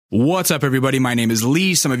What's up, everybody? My name is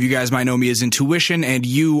Lee. Some of you guys might know me as Intuition, and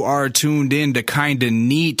you are tuned in to Kinda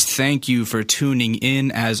Neat. Thank you for tuning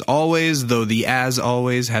in as always, though the as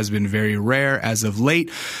always has been very rare as of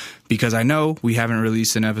late, because I know we haven't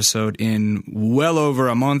released an episode in well over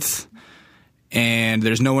a month, and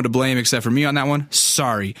there's no one to blame except for me on that one.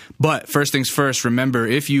 Sorry. But first things first, remember,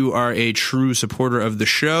 if you are a true supporter of the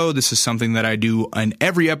show, this is something that I do on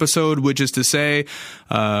every episode, which is to say,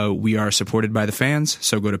 we are supported by the fans.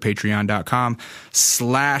 So go to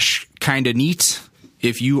patreon.com/kinda neat.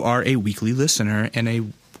 If you are a weekly listener and a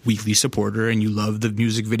weekly supporter and you love the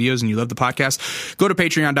music videos and you love the podcast, go to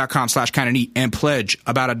patreon.com/kinda neat and pledge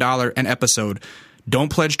about $1 an episode. Don't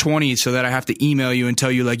pledge 20 so that I have to email you and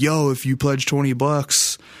tell you like, yo, if you pledge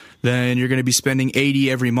 $20, then you're going to be spending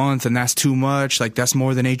 80 every month and that's too much. Like, that's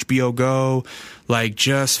more than HBO Go. Like,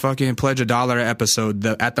 just fucking pledge $1 an episode.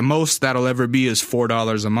 At the most that'll ever be is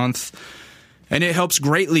 $4 a month. And it helps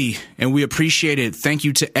greatly and we appreciate it. Thank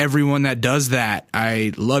you to everyone that does that.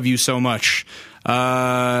 I love you so much.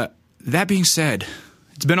 That being said,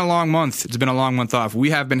 it's been a long month. It's been a long month off.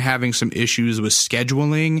 We have been having some issues with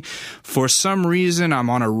scheduling. For some reason,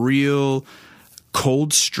 I'm on a real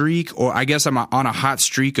cold streak, or I guess I'm on a hot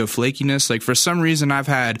streak of flakiness. Like, for some reason, I've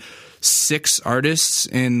had 6 artists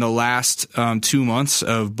in the last 2 months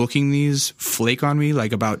of booking these flake on me.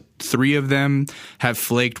 Like, about 3 of them have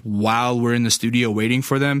flaked while we're in the studio waiting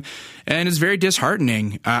for them. And it's very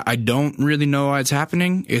disheartening. I don't really know why it's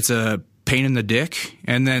happening. It's a pain in the dick.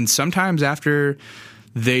 And then sometimes after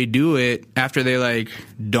they do it, after they like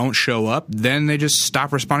don't show up, then they just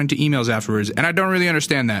stop responding to emails afterwards. And I don't really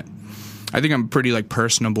understand that. I think I'm a pretty like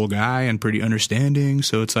personable guy and pretty understanding.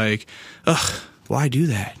 So it's like, why do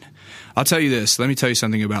that? I'll tell you this. Let me tell you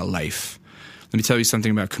something about life. Let me tell you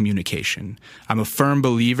something about communication. I'm a firm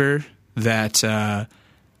believer that a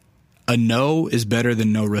no is better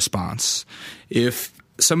than no response. If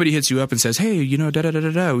somebody hits you up and says, hey, you know,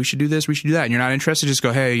 we should do this, we should do that, and you're not interested, just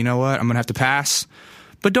go, hey, you know what, I'm going to have to pass.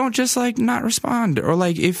 But don't just like not respond. Or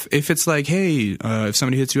like if it's like, hey, if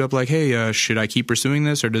somebody hits you up like, hey, should I keep pursuing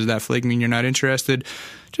this, or does that flake mean you're not interested?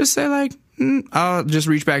 Just say like, I'll just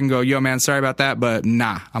reach back and go, yo man, sorry about that, but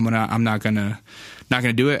nah, I'm not gonna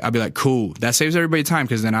do it. I'll be like, cool. That saves everybody time,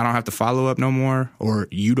 because then I don't have to follow up no more, or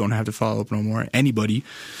you don't have to follow up no more. Anybody.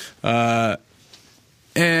 And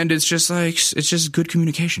it's just like, it's just good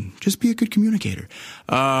communication. Just be a good communicator.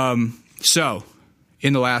 So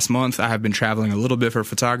in the last month, I have been traveling a little bit for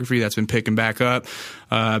photography. That's been picking back up.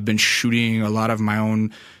 I've been shooting a lot of my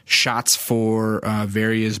own shots for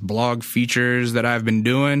various blog features that I've been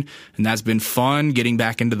doing, and that's been fun, getting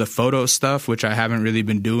back into the photo stuff, which I haven't really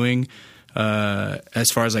been doing as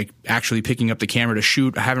far as like actually picking up the camera to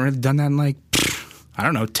shoot. I haven't really done that in like, I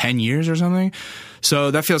don't know, 10 years or something. So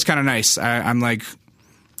that feels kind of nice. I'm like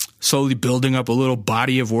slowly building up a little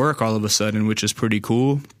body of work all of a sudden, which is pretty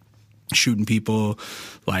cool. Shooting people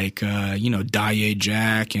like, Dye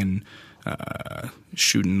Jack, and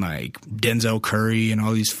shooting like Denzel Curry and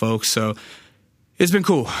all these folks. So it's been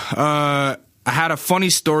cool. I had a funny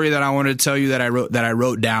story that I wanted to tell you that I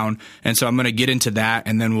wrote down. And so I'm going to get into that,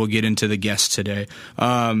 and then we'll get into the guest today.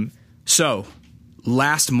 So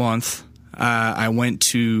last month, I went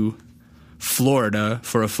to Florida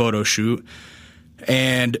for a photo shoot.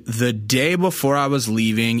 And the day before I was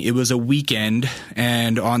leaving, it was a weekend,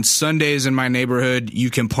 and on Sundays in my neighborhood,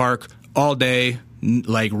 you can park all day,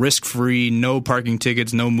 like risk-free, no parking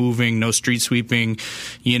tickets, no moving, no street sweeping.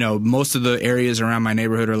 You know, most of the areas around my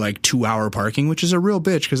neighborhood are like 2-hour parking, which is a real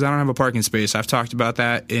bitch because I don't have a parking space. I've talked about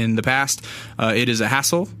that in the past. It is a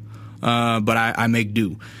hassle, but I make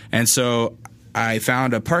do. And so I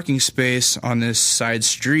found a parking space on this side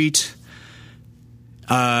street,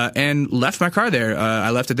 and left my car there. I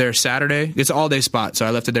left it there Saturday. It's an all-day spot, so I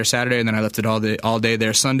left it there Saturday, and then I left it all day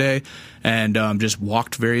there Sunday, and just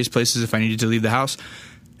walked various places if I needed to leave the house.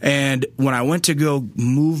 And when I went to go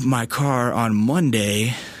move my car on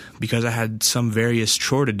Monday, because I had some various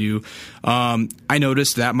chore to do, I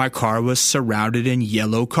noticed that my car was surrounded in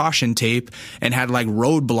yellow caution tape and had like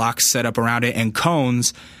roadblocks set up around it and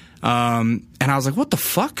cones. And I was like, what the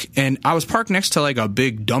fuck? And I was parked next to like a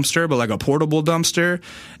big dumpster, but like a portable dumpster.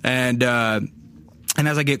 And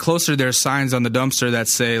as I get closer, there's signs on the dumpster that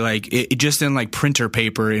say like, it just in like printer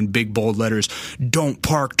paper in big bold letters, don't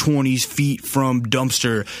park 20 feet from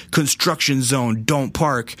dumpster, construction zone, don't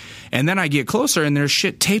park. And then I get closer and there's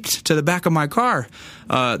shit taped to the back of my car.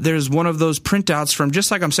 There's one of those printouts from,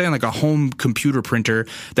 just like I'm saying, like a home computer printer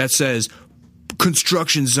that says,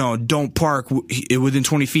 construction zone, don't park within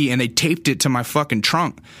 20 feet, and they taped it to my fucking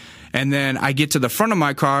trunk. And then I get to the front of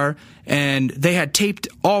my car, and they had taped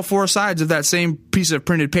all 4 sides of that same piece of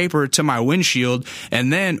printed paper to my windshield.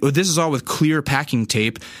 And then, this is all with clear packing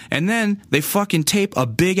tape. And then they fucking tape a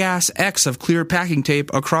big ass X of clear packing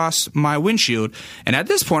tape across my windshield. And at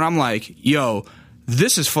this point, I'm like, yo,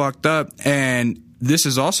 this is fucked up. And this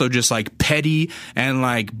is also just like petty and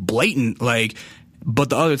like blatant. Like, but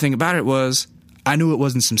the other thing about it was, I knew it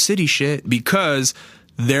wasn't some city shit because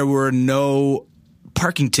there were no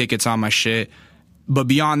parking tickets on my shit. But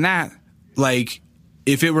beyond that, like,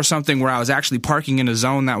 if it were something where I was actually parking in a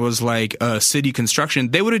zone that was like a city construction,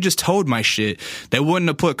 they would have just towed my shit. They wouldn't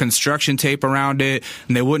have put construction tape around it,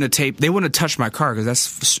 and they wouldn't have touched my car, because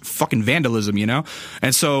that's fucking vandalism, you know?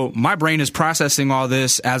 And so my brain is processing all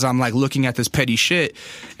this as I'm like looking at this petty shit.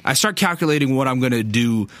 I start calculating what I'm going to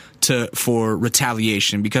do for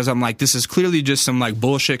retaliation, because I'm like, this is clearly just some like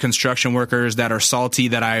bullshit construction workers that are salty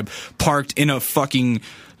that I parked in a fucking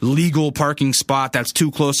legal parking spot that's too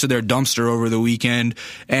close to their dumpster over the weekend,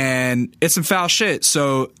 and it's some foul shit.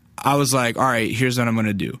 So I was like, all right, here's what I'm going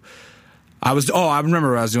to do. I remember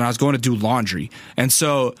what I was doing. I was going to do laundry. And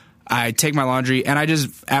so I take my laundry, and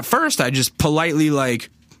at first I just politely like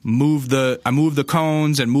move the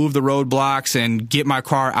cones and move the roadblocks and get my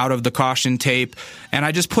car out of the caution tape. And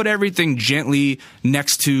I just put everything gently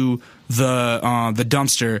next to the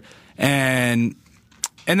dumpster. And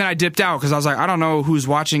then I dipped out because I was like, I don't know who's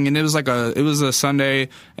watching. And it was a Sunday,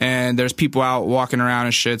 and there's people out walking around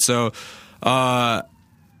and shit. So I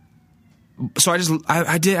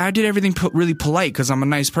did everything really polite because I'm a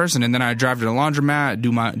nice person. And then I drive to the laundromat,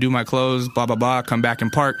 do my clothes, blah, blah, blah, come back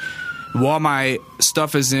and park. While my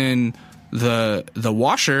stuff is in the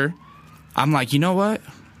washer, I'm like, you know what?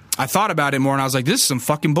 I thought about it more, and I was like, this is some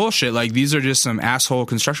fucking bullshit. Like, these are just some asshole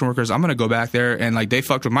construction workers. I'm going to go back there, and like, they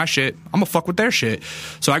fucked with my shit. I'm going to fuck with their shit.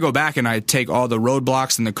 So I go back and I take all the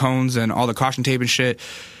roadblocks and the cones and all the caution tape and shit.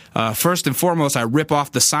 First and foremost, I rip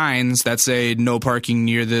off the signs that say no parking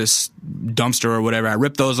near this dumpster or whatever. I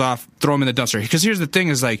rip those off, throw them in the dumpster. Because here's the thing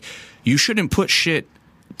is, like, you shouldn't put shit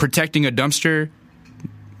protecting a dumpster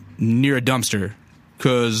near a dumpster,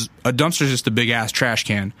 because a dumpster is just a big ass trash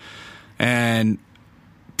can. And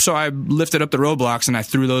so I lifted up the roadblocks and I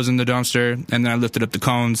threw those in the dumpster, and then I lifted up the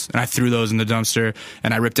cones and I threw those in the dumpster,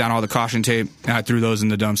 and I ripped down all the caution tape and I threw those in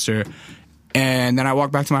the dumpster. And then I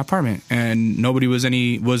walked back to my apartment, and no one was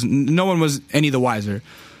any the wiser.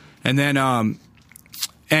 And then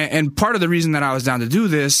and part of the reason that I was down to do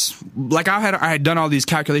this, like I had done all these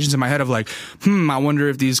calculations in my head of like, I wonder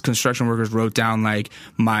if these construction workers wrote down like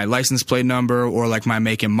my license plate number or like my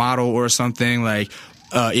make and model or something. Like,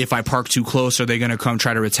 if I park too close, are they going to come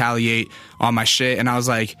try to retaliate on my shit? And I was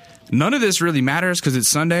like, none of this really matters because it's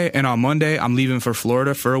Sunday, and on Monday I'm leaving for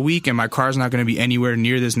Florida for a week, and my car's not going to be anywhere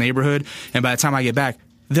near this neighborhood. And by the time I get back,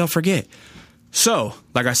 they'll forget. So,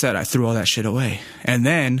 like I said, I threw all that shit away. And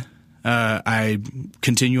then I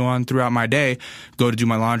continue on throughout my day, go to do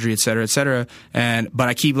my laundry, et cetera, et cetera. But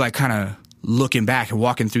I keep like kind of looking back and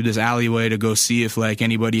walking through this alleyway to go see if like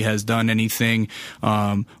anybody has done anything,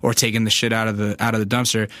 or taken the shit out of the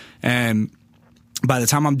dumpster. And by the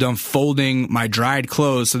time I'm done folding my dried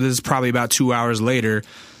clothes, so this is probably about 2 hours later,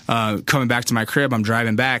 coming back to my crib, I'm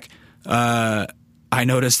driving back, I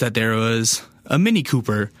noticed that there was a Mini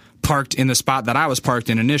Cooper parked in the spot that I was parked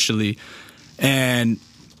in initially. And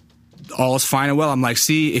all's fine and well. I'm like,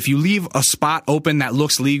 see, if you leave a spot open that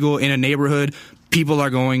looks legal in a neighborhood, people are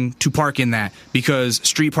going to park in that, because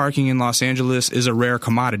street parking in Los Angeles is a rare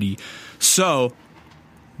commodity. So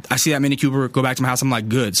I see that Mini Cooper, go back to my house. I'm like,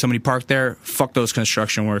 good. Somebody parked there. Fuck those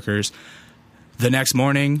construction workers. The next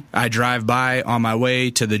morning, I drive by on my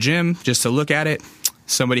way to the gym just to look at it.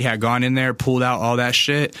 Somebody had gone in there, pulled out all that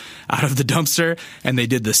shit out of the dumpster, and they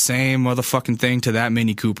did the same motherfucking thing to that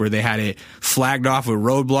Mini Cooper. They had it flagged off with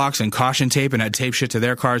roadblocks and caution tape, and had taped shit to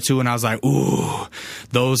their car too. And I was like, ooh,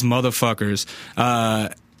 those motherfuckers.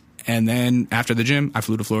 And then after the gym, I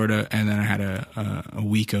flew to Florida, and then I had a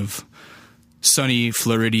week of sunny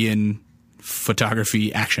Floridian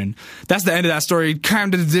photography action. That's the end of that story.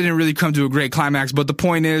 Kind of didn't really come to a great climax, but the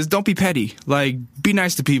point is, don't be petty. Like, be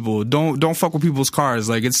nice to people. Don't fuck with people's cars.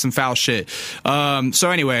 Like, it's some foul shit. So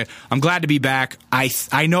anyway, I'm glad to be back.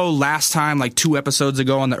 I know last time, like 2 episodes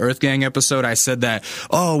ago on the Earth Gang episode, I said that,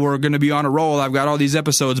 oh, we're gonna be on a roll. I've got all these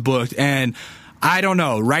episodes booked, and I don't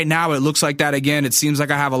know. Right now, it looks like that again. It seems like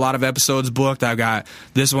I have a lot of episodes booked. I've got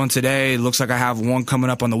this one today. It looks like I have one coming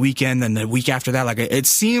up on the weekend, and the week after that. Like, it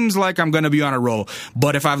seems like I'm going to be on a roll.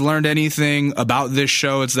 But if I've learned anything about this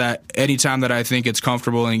show, it's that anytime that I think it's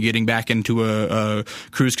comfortable in getting back into a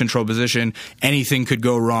cruise control position, anything could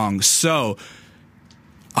go wrong. So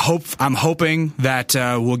I'm hoping that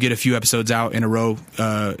we'll get a few episodes out in a row,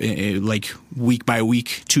 like week by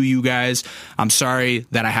week to you guys. I'm sorry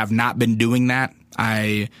that I have not been doing that.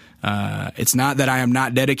 It's not that I am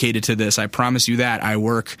not dedicated to this. I promise you that. I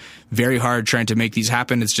work very hard trying to make these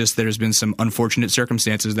happen. It's just there's been some unfortunate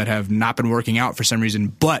circumstances that have not been working out for some reason.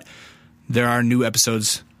 But there are new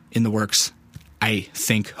episodes in the works. I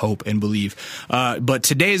think, hope, and believe. But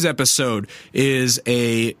today's episode is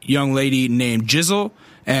a young lady named Jizzle.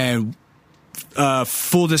 And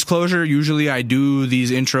full disclosure, usually I do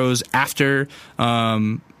these intros after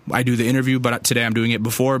I do the interview, but today I'm doing it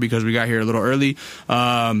before because we got here a little early.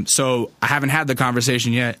 So I haven't had the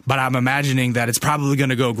conversation yet, but I'm imagining that it's probably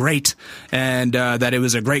going to go great and that it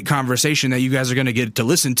was a great conversation that you guys are going to get to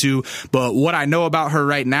listen to. But what I know about her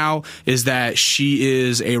right now is that she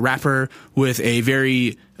is a rapper with a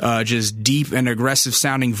very just deep and aggressive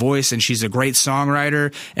sounding voice, and she's a great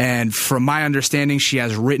songwriter. And from my understanding, she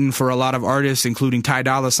has written for a lot of artists, including Ty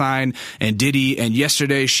Dolla $ign and Diddy. And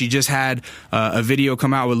yesterday, she just had a video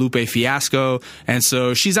come out with Lupe Fiasco. And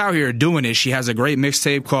so she's out here doing it. She has a great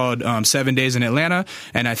mixtape called 7 Days in Atlanta,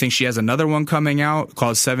 and I think she has another one coming out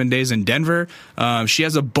called 7 Days in Denver. She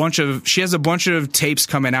has a bunch of tapes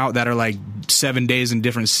coming out that are like 7 days in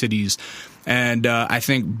different cities. And I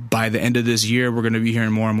think by the end of this year, we're going to be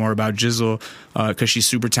hearing more and more about Jizzle because she's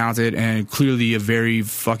super talented and clearly a very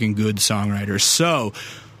fucking good songwriter. So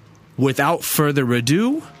without further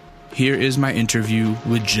ado, here is my interview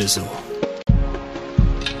with Jizzle.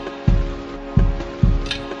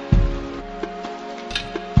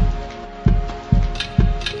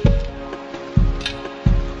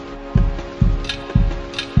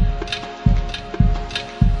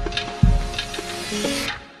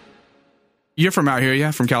 You're from out here,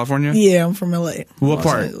 yeah? From California? Yeah, I'm from LA. What Los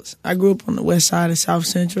part? Angeles. I grew up on the west side of South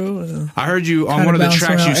Central. I heard you on one of the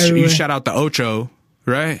tracks, you shout out the Ocho,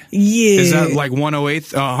 right? Yeah. Is that like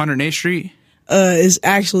 108th Street? It's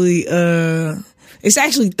actually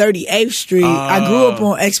 38th Street. I grew up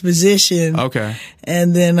on Exposition. Okay.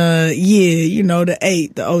 And then, the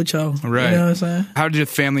 8, the Ocho. Right. You know what I'm saying? How did your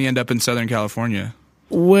family end up in Southern California?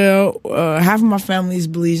 Well, half of my family is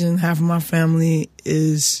Belizean. Half of my family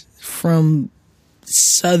is from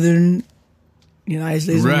Southern United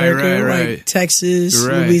States of America, like Texas,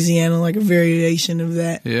 Louisiana, like a variation of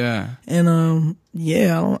that. Yeah. And we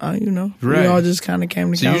all just kind of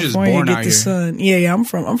came to California to get the sun. Yeah, I'm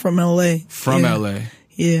from LA. From LA.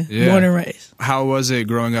 Yeah, born and raised. How was it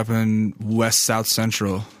growing up in West South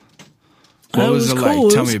Central? What was it cool.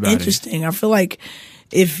 like? Tell me about it. Interesting. I feel like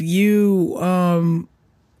if you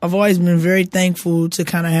I've always been very thankful to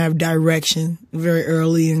kind of have direction very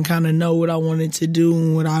early and kind of know what I wanted to do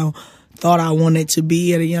and what I thought I wanted to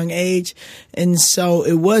be at a young age. And so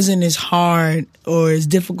it wasn't as hard or as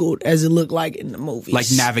difficult as it looked like in the movies. Like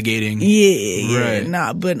navigating. Yeah.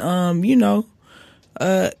 Right. But I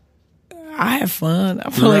had fun. I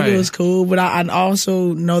feel like it was cool. But I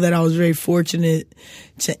also know that I was very fortunate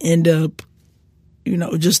to end up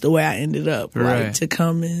just the way I ended up, like to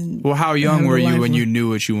come in. Well, how young were you when you knew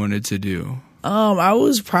what you wanted to do? I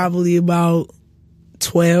was probably about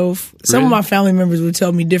 12. Some of my family members would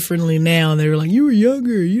tell me differently now. They were like, you were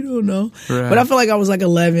younger, you don't know. Right. But I feel like I was like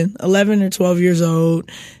 11 or 12 years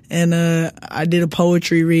old. And I did a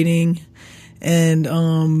poetry reading.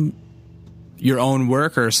 And your own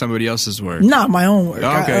work or somebody else's work? Not my own work.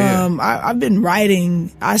 Okay, I've been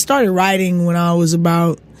writing. I started writing when I was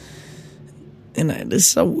about... And it's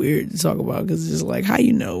so weird to talk about because it's just like how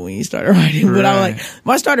you know when you started writing. But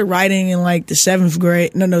I started writing in like the second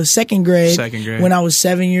grade when I was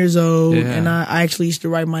 7 years old. Yeah. And I actually used to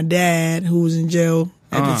write my dad, who was in jail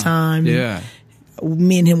at the time. Yeah.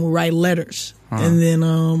 Me and him would write letters. And then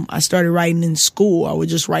I started writing in school. I would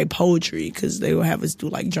just write poetry because they would have us do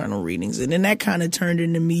like journal readings. And then that kind of turned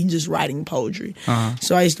into me just writing poetry.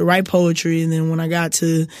 So I used to write poetry. And then when I got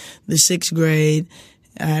to the 6th grade,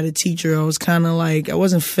 I had a teacher. I was kind of like, I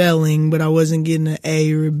wasn't failing, but I wasn't getting an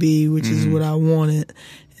A or a B, which is what I wanted.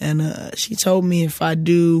 And she told me if I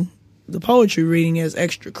do the poetry reading as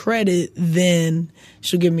extra credit, then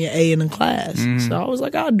she'll give me an A in the class. So I was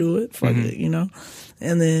like, I'll do it. Fuck it,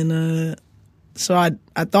 And then, so I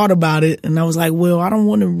thought about it, and I was like, well, I don't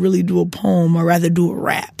want to really do a poem. I'd rather do a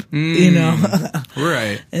rap,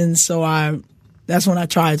 Right. And so that's when I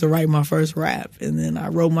tried to write my first rap. And then I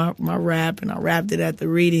wrote my rap, and I rapped it at the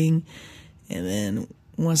reading. And then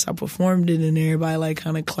once I performed it, and everybody like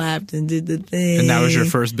kind of clapped and did the thing. And that was your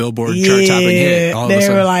first Billboard chart-topping hit. They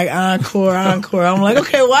were like, encore, encore. I'm like,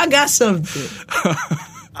 okay, well, I got something.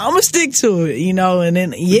 I'm gonna stick to it, you know. And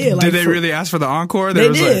then like, did they really ask for the encore? They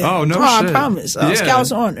was did. Like, oh no, shit. I promise.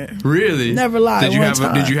 Scout's honor. Really? Never lied.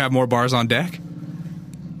 Did you have more bars on deck?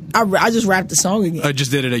 I just rapped the song again. I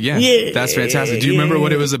just did it again. Yeah, that's fantastic. Do you remember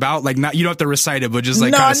what it was about? Like, not you don't have to recite it, but just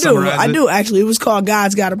like kind of summarize it. I do actually. It was called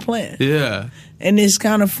 "God's Got a Plan." Yeah, and it's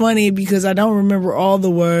kind of funny because I don't remember all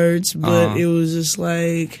the words, but it was just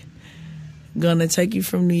like, gonna take you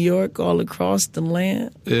from New York all across the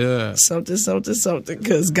land. Yeah, something,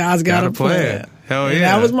 because God's got a plan. Hell yeah, and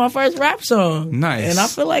that was my first rap song. Nice, and I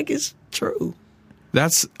feel like it's true.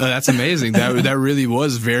 That's amazing. That really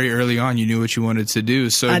was very early on. You knew what you wanted to do.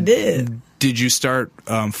 So I did. Did you start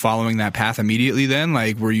following that path immediately then?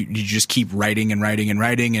 Like, did you just keep writing and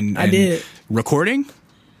I did. Recording?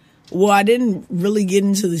 Well, I didn't really get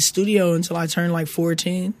into the studio until I turned like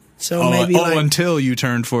 14. So maybe until you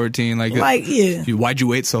turned 14, yeah. Why'd you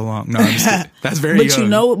wait so long? No, I'm just kidding. That's very young. But you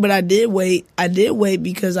know, I did wait. I did wait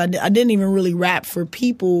because I didn't even really rap for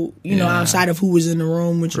people, you know, outside of who was in the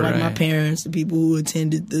room, which were like my parents, the people who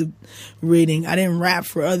attended the reading. I didn't rap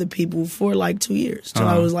for other people for like 2 years till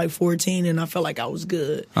I was like 14, and I felt like I was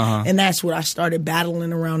good. And that's when I started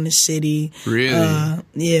battling around the city. Really?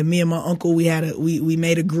 Yeah, me and my uncle, we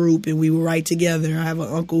made a group and we would write together. I have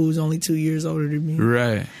an uncle who's only 2 years older than me.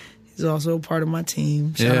 Right. He's also a part of my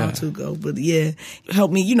team. Shout out to Go. But yeah,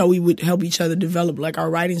 helped me, you know, we would help each other develop like our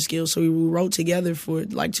writing skills. So we wrote together for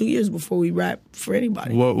like 2 years before we rapped for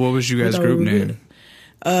anybody. What was you guys' group name?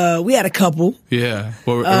 We had a couple. Yeah.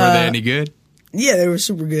 Were they any good? Yeah, they were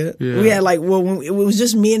super good. Yeah. We had when it was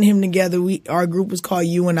just me and him together. Our group was called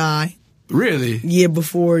You and I. Really? Yeah,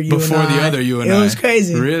 before You and I. Before the other You and I. It was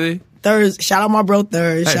crazy. Really? Thurs, shout out my bro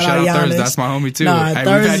Thurs. Hey, shout out Thurs. That's my homie too. Nah, hey,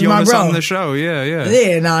 Thurs we've had is my bro. on the show. Yeah.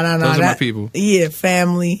 Yeah, no. Those are my people. Yeah,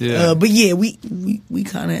 family. Yeah. But yeah, we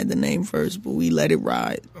kind of had the name first, but we let it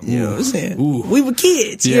ride. You know what I'm saying? Ooh. We were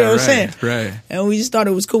kids. You know what I'm saying? Right. And we just thought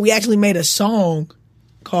it was cool. We actually made a song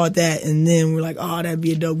called that, and then we're like, oh, that'd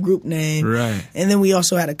be a dope group name. Right. And then we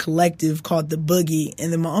also had a collective called The Boogie,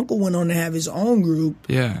 and then my uncle went on to have his own group.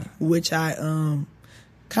 Yeah. Which I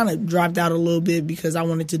kind of dropped out a little bit because I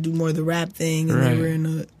wanted to do more of the rap thing, and they were in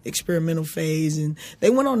the experimental phase, and they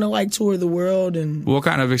went on to like tour the world. And what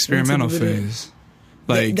kind of experimental phase?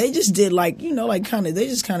 Like they just did they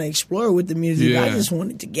just kind of explore with the music. Yeah. I just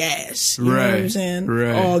wanted to gas. You know what I'm saying?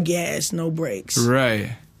 Right. All gas, no brakes.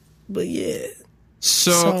 Right. But yeah.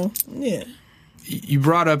 So yeah. You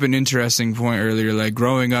brought up an interesting point earlier, like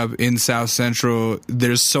growing up in South Central,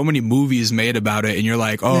 there's so many movies made about it, and you're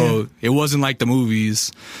like, it wasn't like the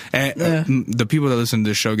movies. And the people that listen to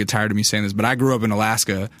this show get tired of me saying this, but I grew up in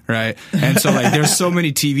Alaska, right? And so like there's so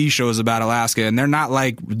many TV shows about Alaska, and they're not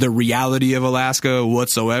like the reality of Alaska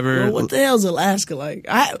whatsoever. Well, what the hell's Alaska like?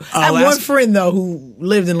 I have one friend, though, who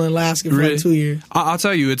lived in Alaska for like 2 years. I'll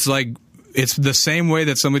tell you, it's like, it's the same way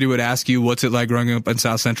that somebody would ask you, what's it like growing up in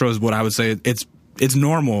South Central, is what I would say. It's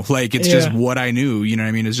normal. Like, it's just what I knew. You know what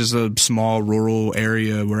I mean? It's just a small rural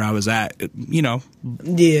area where I was at, you know.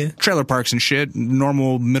 Yeah. Trailer parks and shit,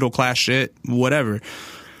 normal middle class shit, whatever.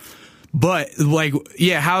 But, like,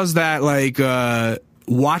 yeah, how's that, like,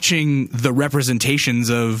 watching the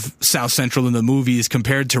representations of South Central in the movies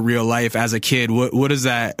compared to real life as a kid? What is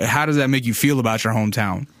that? How does that make you feel about your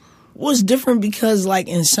hometown? Well, it's different because, like,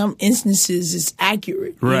 in some instances, it's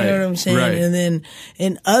accurate. You know what I'm saying? Right. And then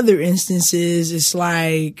in other instances, it's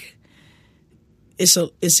like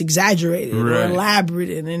it's exaggerated or elaborate,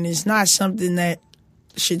 and it's not something that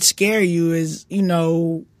should scare you. As you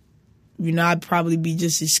know, I'd probably be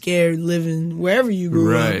just as scared living wherever you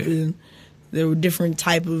grew up, and there were different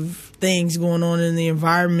type of things going on in the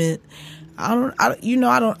environment.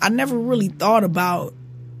 I never really thought about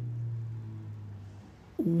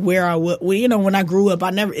where I was, when I grew up,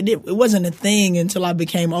 it wasn't a thing until I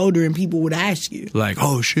became older and people would ask you. Like,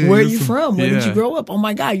 oh shit. Where are you from? Where did you grow up? Oh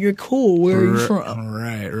my God, you're cool. Where are you from?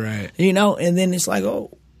 Right. You know, and then it's like,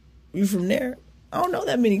 oh, you from there? I don't know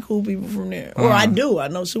that many cool people from there. Or I do. I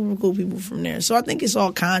know super cool people from there. So I think it's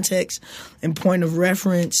all context and point of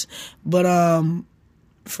reference. But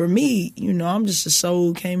for me, I'm just a soul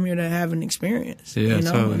who came here to have an experience. Yeah,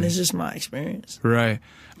 totally. And it's just my experience. Right.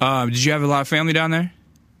 Did you have a lot of family down there?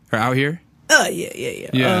 Or out here?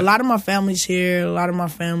 Yeah. A lot of my family's here. A lot of my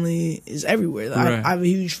family is everywhere. I have a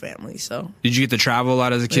huge family. So did you get to travel a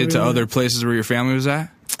lot as a kid to other places where your family was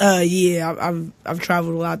at? Yeah, I've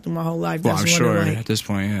traveled a lot through my whole life. Well, I'm sure at this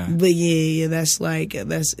point, yeah. But yeah,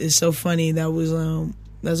 it's so funny. That was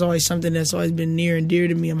that's always something that's always been near and dear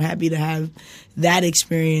to me. I'm happy to have that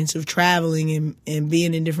experience of traveling and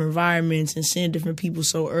being in different environments and seeing different people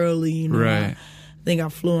so early. Right. I think I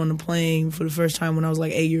flew on a plane for the first time when I was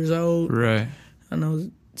like 8 years old. Right. And I was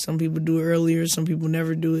Some people do it earlier, some people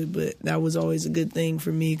never do it, but that was always a good thing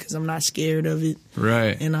for me because I'm not scared of it.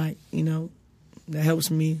 Right. And that helps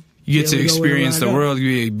me. You get to experience the world.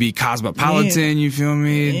 You be cosmopolitan, you feel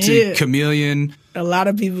me? To chameleon. A lot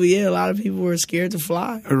of people were scared to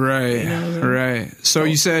fly. Right, right. So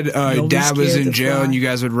you said dad was in jail and you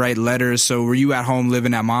guys would write letters. So were you at home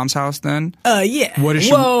living at mom's house then? Yeah. What is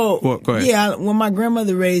go ahead. Yeah, when my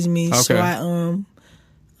grandmother raised me, so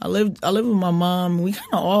I lived with my mom. We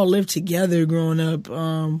kind of all lived together growing up.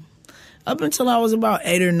 Up until I was about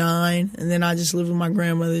 8 or 9, and then I just lived with my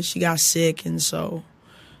grandmother. She got sick, and so.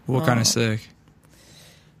 What kind of sick?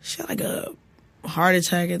 She had like a heart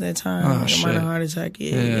attack at that time. Oh, shit. A minor heart attack,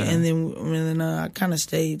 yeah. And then I kind of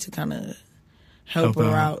stayed to kind of help her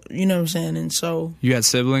out. You know what I'm saying? And so. You had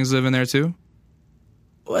siblings living there too?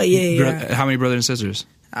 Well, yeah. How many brothers and sisters?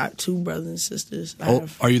 I have 2 brothers and sisters.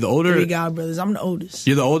 Are you the older? 3 god brothers. I'm the oldest.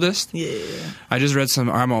 You're the oldest? Yeah. I just read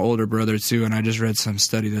I'm an older brother too, and I just read some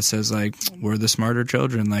study that says like we're the smarter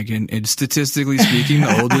children. Like in statistically speaking,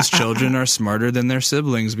 the oldest children are smarter than their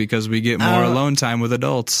siblings because we get more alone time with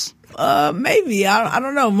adults. Maybe. I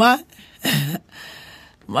don't know. My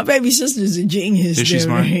baby sister's a genius. Is she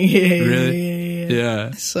smart? Yeah. Really?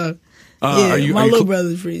 Yeah. So. My little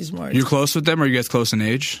brother's pretty smart. You're close with them? Are you guys close in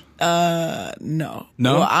age? No.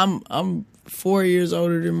 No? Well, I'm 4 years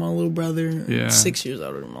older than my little brother. Yeah. 6 years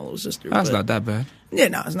older than my little sister. That's not that bad. Yeah,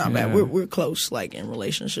 no, it's not bad. We're close, like in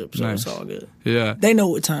relationships, so it's all good. Yeah. They know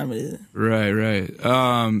what time it is.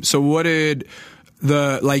 Right. So what did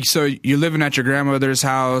so you're living at your grandmother's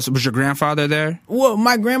house. Was your grandfather there? Well,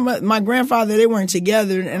 my grandfather, they weren't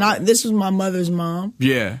together, and this was my mother's mom.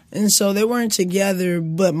 Yeah. And so they weren't together,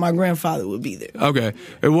 but my grandfather would be there. Okay.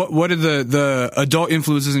 And what did the adult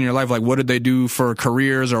influences in your life, like what did they do for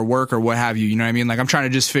careers or work or what have you? You know what I mean? Like I'm trying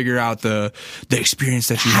to just figure out the experience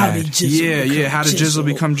that you had. How did Jizzle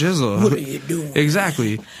become Jizzle? What are you doing?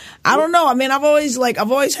 Exactly. I don't know. I mean, I've always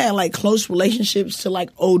had like close relationships to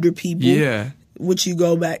like older people. Yeah. Which you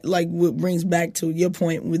go back, like what brings back to your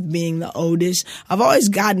point with being the oldest. I've always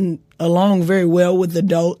gotten along very well with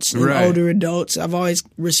adults and older adults. I've always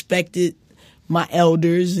respected my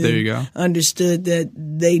elders and there you go. Understood that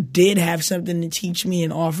they did have something to teach me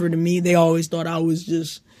and offer to me. They always thought I was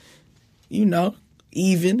just,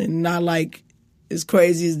 even and not like as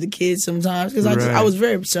crazy as the kids sometimes because I was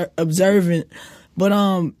very observant. But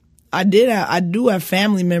I do have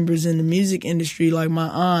family members in the music industry, like my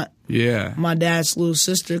aunt. Yeah. My dad's little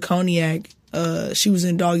sister, Cognac. She was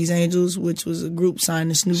in Doggy's Angels, which was a group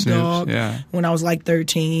signed to Snoop Dogg when I was like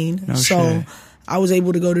 13. Oh, shit. I was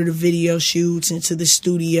able to go to the video shoots and to the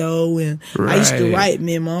studio. And I used to write.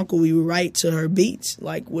 Me and my uncle, we would write to her beats,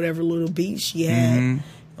 like whatever little beats she had.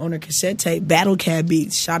 On her cassette tape, Battle Cat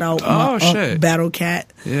beats. Shout out Battle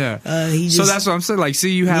Cat. Yeah. So that's what I'm saying. Like,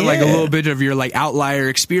 see, you had like a little bit of your like outlier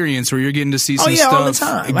experience where you're getting to see some stuff. All the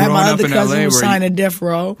time. I had my other cousin who signed a Death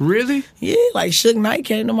Row. Really? Yeah, like Suge Knight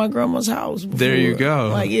came to my grandma's house before. There you go.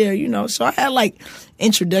 Like, so I had like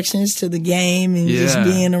introductions to the game and just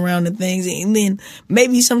being around the things. And then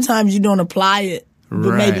maybe sometimes you don't apply it,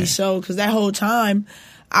 but maybe so. Because that whole time,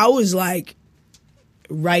 I was like,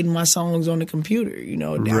 writing my songs on the computer,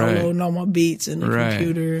 downloading all my beats in the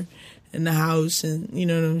computer in the house, and you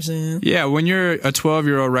know what I'm saying? Yeah, when you're a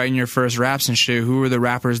 12-year-old writing your first raps and shit, who were the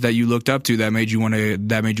rappers that you looked up to that made you want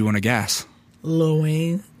to gas? Lil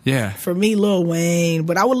Wayne. Yeah. For me, Lil Wayne,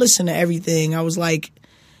 but I would listen to everything. I was like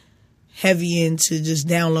heavy into just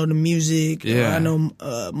downloading music. Yeah. I know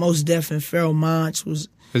Mos Def and Pharoah Monch was.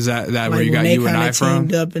 Is that like where you got You and I from? They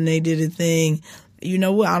teamed up and they did a thing. You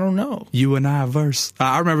know what? I don't know. You and I verse.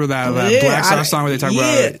 I remember that Black Star song where they talk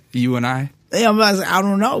about you and I. Yeah, I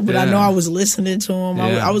don't know, but I know I was listening to him.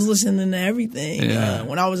 I was listening to everything. Yeah.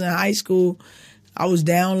 When I was in high school, I was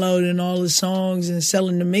downloading all the songs and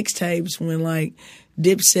selling the mixtapes when like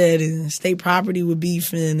Dipset and State Property were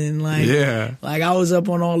beefing and like I was up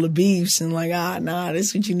on all the beefs and like this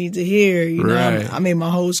is what you need to hear. You know, I made my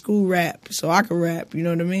whole school rap so I could rap. You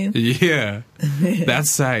know what I mean? Yeah,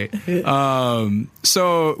 that's tight.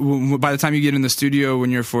 So by the time you get in the studio when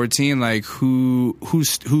you're 14, like who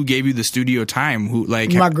gave you the studio time? Who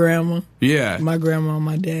like my grandma? Yeah, my grandma on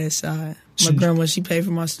my dad's side. My grandma, she paid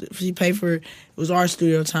for it was our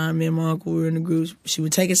studio time. Me and my uncle were in the groups. She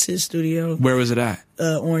would take us to the studio. Where was it at?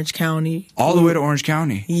 Orange County. All the way to Orange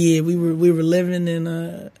County? Yeah, we were living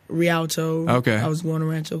in Rialto. Okay. I was going to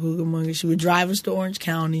Rancho Cucamonga. She would drive us to Orange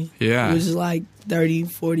County. Yeah. It was like 30,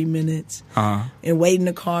 40 minutes. Uh-huh. And wait in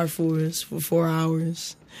the car for us for 4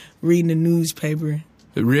 hours, reading the newspaper.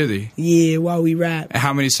 Really? Yeah, while we rap.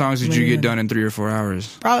 How many songs did you get done in 3 or 4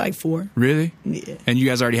 hours? Probably like 4. Really? Yeah. And you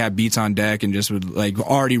guys already had beats on deck and just would like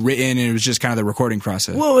already written, and it was just kind of the recording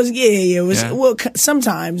process. Well, it was It was Yeah. well.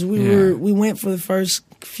 Sometimes we went for the first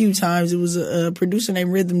few times. It was a producer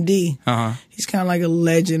named Rhythm D. He's kind of like a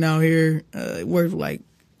legend out here. Worked with like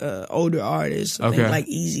older artists, I think like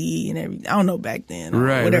Eazy and everything. I don't know back then,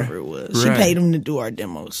 whatever it was. She paid him to do our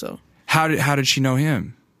demo. So how did she know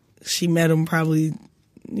him? She met him probably.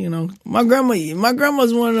 You know, my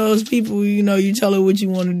grandma's one of those people, you know, you tell her what you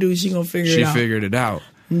want to do, she gonna figure it out. She figured it out.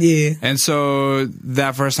 Yeah. And so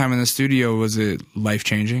that first time in the studio, was it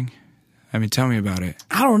life-changing? I mean, tell me about it.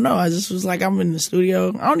 I don't know. I just was like, I'm in the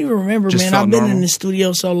studio. I don't even remember, Just man. felt I've been normal? in the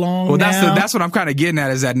studio so long. Well, now. that's what I'm kind of getting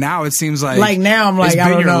at, is that now it seems like now I'm like, it's been I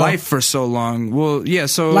don't your know. life for so long. Well, yeah,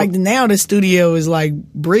 so Like now the studio is like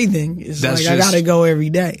breathing. It's That's like I just- gotta go every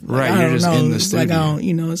day. Like, Right, I you're don't just know. in the It's like I studio. don't,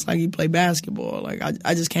 you know, it's like you play basketball. Like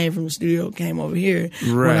I just came from the studio, came over here.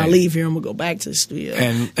 When Right. I leave here, I'm gonna go back to the studio.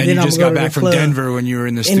 and then you I'm just gonna got go to back the from club. Denver when you were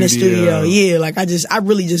in the In studio. the studio, yeah. Like I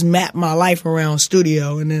really just mapped my life around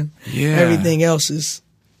studio, and then Yeah. everything else is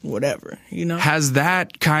whatever, you know. Has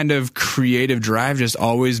that kind of creative drive just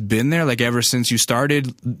always been there? Like ever since you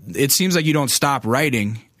started? It seems like you don't stop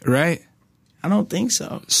writing, right? I don't think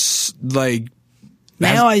so. Like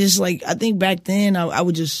Now I just like, I think back then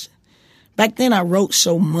back then I wrote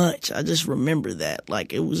so much. I just remember that.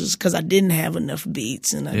 Like it was just because I didn't have enough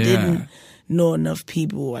beats and I didn't know enough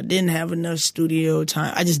people. I didn't have enough studio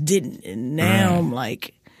time. I just didn't. And now I'm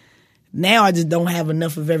like, now I just don't have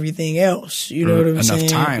enough of everything else. You know what I'm Enough saying?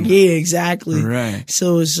 time. Yeah, exactly. Right.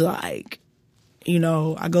 So it's like, you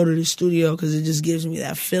know, I go to the studio because it just gives me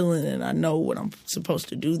that feeling and I know what I'm supposed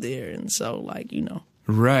to do there. And so like, you know.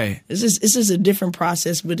 Right. It's just a different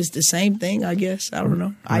process, but it's the same thing, I guess. I don't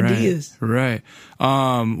know. Ideas. Right.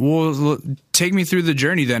 Well, take me through the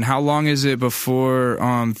journey then. How long is it before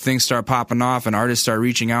things start popping off and artists start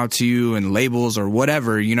reaching out to you and labels or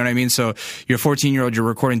whatever? You know what I mean? So you're a 14-year-old, you're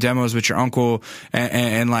recording demos with your uncle,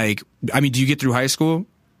 and like, I mean, do you get through high school?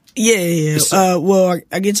 Yeah. Well,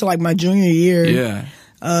 I get to like my junior year. Yeah.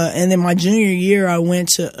 And then my junior year, I went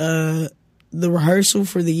to the rehearsal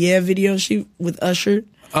for the Yeah video shoot with Usher.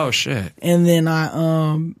 Oh, shit. And then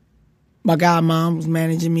my godmom was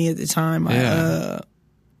managing me at the time. I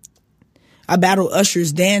battled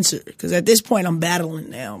Usher's Dancer because at this point I'm battling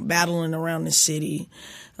now. I'm battling around the city.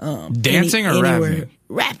 Dancing or anywhere.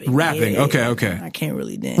 rapping? Rapping. Okay, Yeah. okay. I can't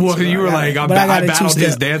really dance. Well, so you were like, I got a battled his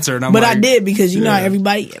two-step. dancer, and I'm but like, I did because you know yeah. how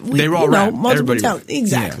everybody They were all rap. multiple Everybody talent. rap.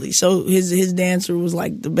 Exactly. Yeah. So his dancer was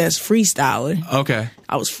like the best freestyler. Okay.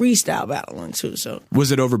 I was freestyle battling too. So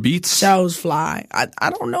Was it over beats? Showers Fly. I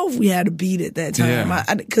don't know if we had a beat at that time.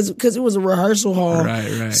 Yeah. Because it was a rehearsal hall.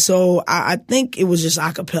 Right. So I think it was just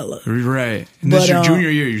a cappella. Right. And this is your junior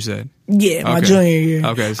year, you said? Yeah, my Okay. junior year.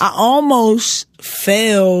 Okay. I almost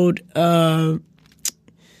failed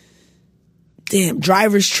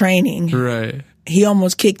driver's training. Right. He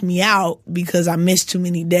almost kicked me out because I missed too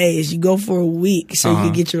many days. You go for a week so you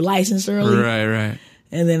could get your license early. Right.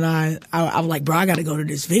 And then I was like, bro, I got to go to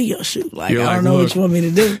this video shoot. Like, You're I like, don't know look. what you want me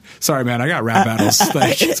to do. Sorry, man. I got rap battles.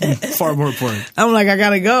 Like, it's far more important. I'm like, I got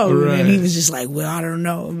to go. Right. And he was just like, well, I don't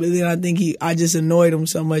know. But then I think I just annoyed him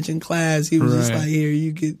so much in class. He was just Right. like, here,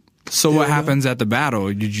 you could. So what happens at the battle?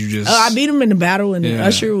 Did you just? I beat him in the battle, and then Yeah.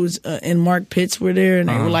 Usher was and Mark Pitts were there, and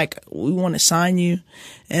they were like, "We want to sign you,"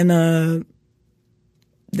 and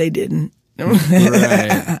they didn't.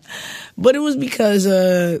 Right. But it was because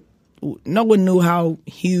no one knew how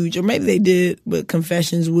huge, or maybe they did, but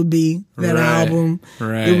Confessions would be that Right. album.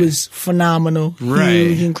 Right. It was phenomenal, Right.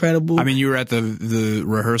 huge, incredible. I mean, you were at the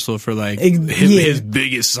rehearsal for like Yeah. his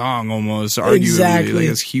biggest song, almost arguably, Exactly. like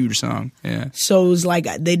this huge song. Yeah. So it was like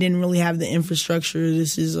they didn't really have the infrastructure.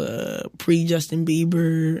 This is pre Justin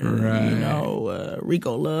Bieber. Right. You know,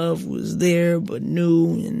 Rico Love was there, but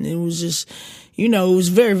new, and it was just, you know, it was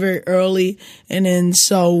very, very early. And then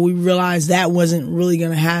so we realized that wasn't really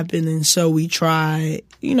going to happen, and so we tried,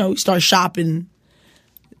 you know, we started shopping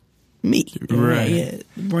me, Right. Yeah,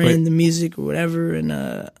 the brand, the music, or whatever, and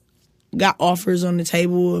got offers on the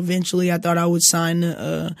table. Eventually, I thought I would sign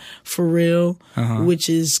to For Real, which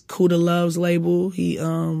is Kuda Love's label. He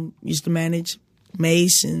used to manage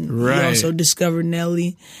Mace, and he Right. also discovered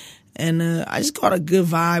Nelly. And I just caught a good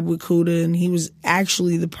vibe with Kuda, and he was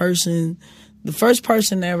actually the first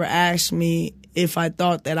person that ever asked me if I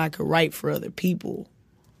thought that I could write for other people.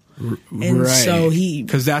 And so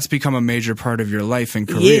because that's become a major part of your life and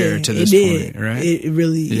career to this point, right? It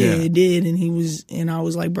really, it did. And I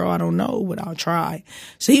was like, bro, I don't know, but I'll try.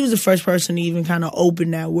 So he was the first person to even kind of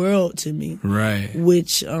open that world to me. Right.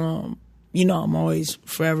 Which, you know, I'm always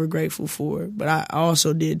forever grateful for it. But I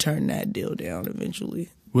also did turn that deal down eventually.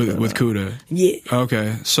 With Kuda? Yeah.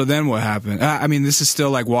 Okay. So then what happened? I mean, this is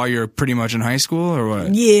still like while you're pretty much in high school or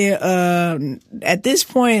what? Yeah. At this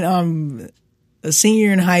point, I'm a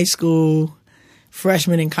senior in high school,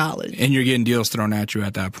 freshman in college. And you're getting deals thrown at you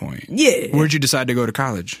at that point? Yeah. Where'd you decide to go to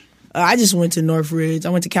college? I just went to Northridge. I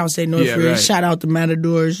went to Cal State Northridge. Yeah, right. Shout out the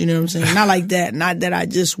Matadors, you know what I'm saying? Not like that. Not that I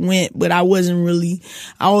just went, but I wasn't really,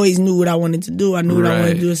 I always knew what I wanted to do. I knew what I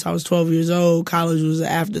wanted to do since I was 12 years old. College was an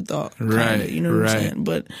afterthought. Right. You know what I'm saying?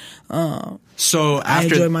 But so I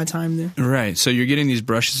enjoyed my time there. Right. So you're getting these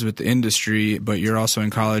brushes with the industry, but you're also in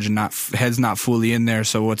college and head's not fully in there.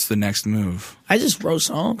 So what's the next move? I just wrote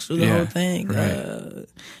songs for the whole thing. Right.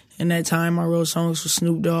 In that time, I wrote songs for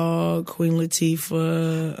Snoop Dogg, Queen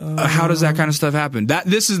Latifah. How does that kind of stuff happen?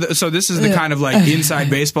 This is the kind of like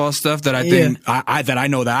inside baseball stuff that I think that I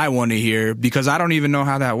know that I want to hear, because I don't even know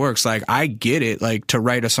how that works. Like, I get it. Like, to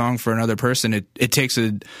write a song for another person, it takes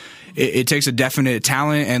a definite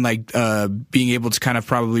talent and like being able to kind of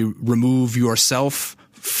probably remove yourself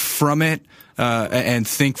from it. And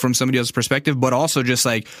think from somebody else's perspective, but also just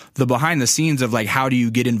like the behind the scenes of like how do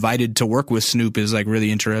you get invited to work with Snoop is like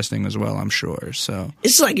really interesting as well, I'm sure. So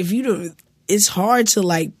it's like it's hard to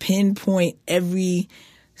like pinpoint every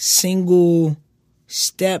single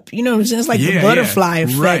step. You know what I'm saying? It's like the butterfly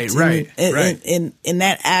effect, right. In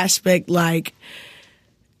that aspect, like.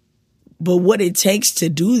 But what it takes to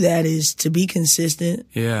do that is to be consistent.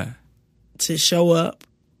 Yeah. To show up.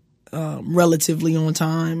 Relatively on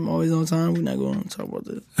time, always on time. We're not going to talk about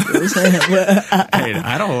this. You know what I'm saying? Hey,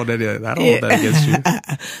 I don't hold that against you.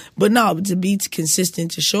 But no, to be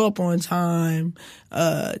consistent, to show up on time,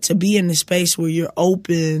 to be in the space where you're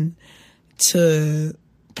open to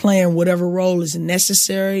playing whatever role is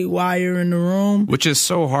necessary while you're in the room. Which is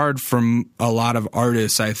so hard from a lot of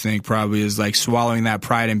artists, I think, probably, is like swallowing that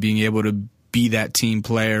pride and being able to be that team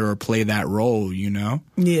player or play that role, you know?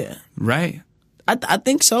 Yeah. Right? I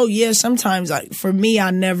think so. Yeah. Sometimes, like for me,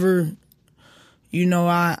 I never, you know,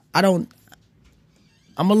 I don't.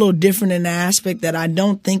 I'm a little different in the aspect that I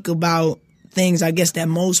don't think about things, I guess, that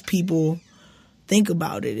most people think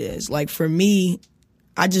about it is. Like for me,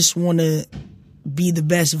 I just want to be the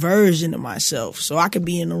best version of myself, so I could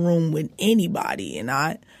be in a room with anybody, and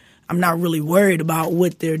I'm not really worried about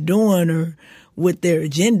what they're doing or what their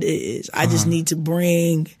agenda is. I just need to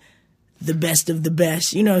bring the best of the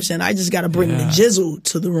best. You know what I'm saying? I just got to bring the jizzle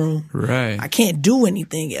to the room. Right. I can't do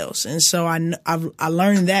anything else. And so I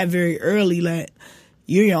learned that very early, that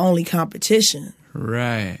you're your only competition.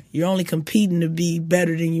 Right. You're only competing to be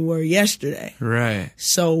better than you were yesterday. Right.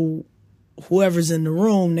 So whoever's in the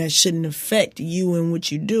room, that shouldn't affect you and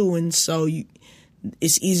what you do. And so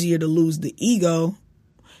it's easier to lose the ego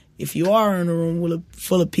if you are in a room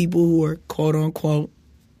full of people who are quote unquote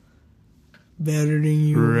better than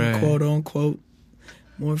you, quote unquote,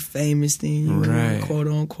 more famous than you, quote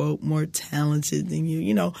unquote, more talented than you.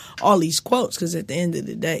 You know, all these quotes, because at the end of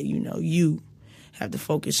the day, you know, you have to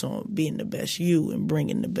focus on being the best you and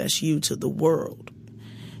bringing the best you to the world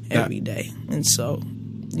every day. And so,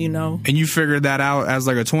 you know. And you figured that out as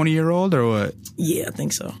like a 20-year-old or what? Yeah, I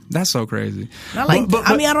think so. That's so crazy. Not like, but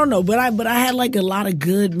I mean, I don't know, but I had like a lot of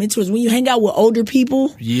good mentors. When you hang out with older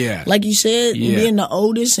people, like you said, being the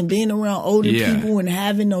oldest and being around older people and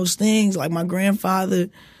having those things. Like my grandfather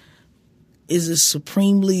is a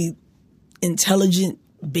supremely intelligent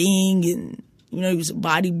being, and you know, he was a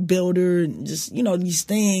bodybuilder and just, you know, these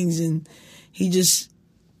things, and he just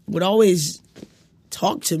would always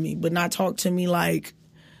talk to me, but not talk to me like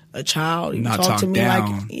a child. He would talk to me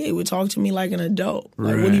down. He would talk to me like an adult.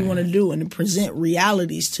 Like, what do you want to do? And present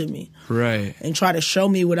realities to me. Right. And try to show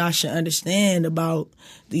me what I should understand about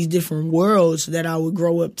these different worlds that I would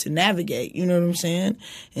grow up to navigate. You know what I'm saying?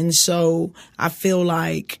 And so I feel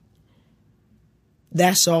like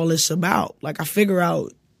that's all it's about. Like, I figure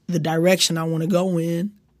out the direction I want to go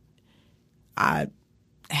in. I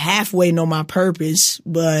halfway know my purpose,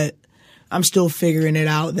 but I'm still figuring it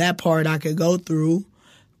out. That part I could go through.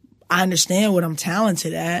 I understand what I'm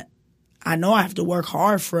talented at. I know I have to work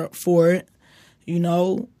hard for it. You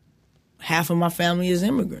know, half of my family is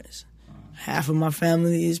immigrants. Half of my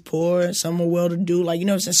family is poor. Some are well-to-do. Like, you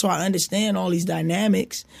know what I'm saying? So I understand all these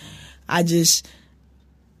dynamics. I just,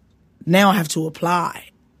 now I have to apply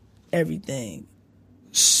everything.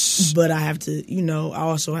 But I have to, you know, I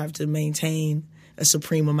also have to maintain a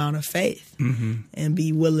supreme amount of faith and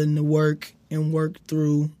be willing to work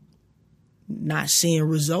through not seeing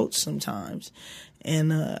results sometimes.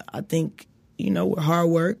 And I think, you know, with hard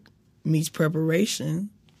work meets preparation,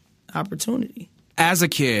 opportunity. As a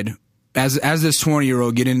kid, as this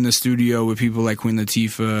 20-year-old getting in the studio with people like Queen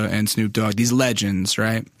Latifah and Snoop Dogg, these legends,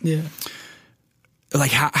 right? Yeah.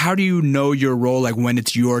 Like, how do you know your role, like when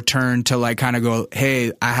it's your turn to like kind of go,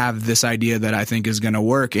 hey, I have this idea that I think is going to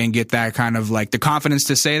work, and get that kind of like the confidence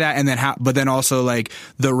to say that, and then but then also like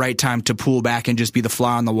the right time to pull back and just be the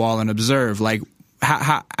fly on the wall and observe. Like,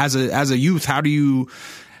 how as a youth, how did you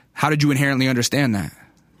inherently understand that?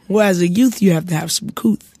 Well, as a youth, you have to have some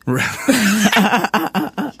couth.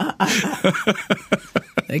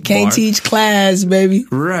 They can't teach class, baby.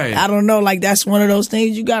 Right. I don't know. Like, that's one of those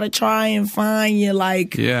things you got to try and find your,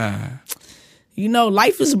 like, yeah. You know,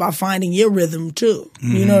 life is about finding your rhythm, too.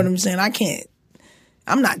 Mm-hmm. You know what I'm saying?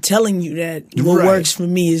 I'm not telling you that what works for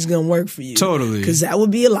me is going to work for you. Totally. Because that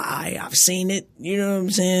would be a lie. I've seen it. You know what I'm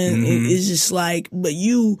saying? Mm-hmm. It's just like, but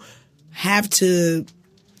you have to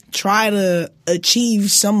try to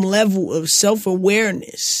achieve some level of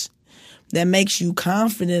self-awareness that makes you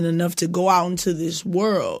confident enough to go out into this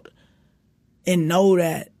world and know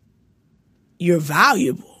that you're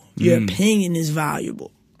valuable. Your opinion is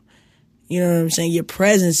valuable. You know what I'm saying? Your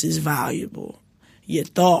presence is valuable. Your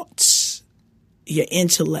thoughts, your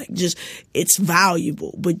intellect, it's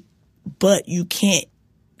valuable. But you can't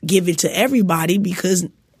give it to everybody because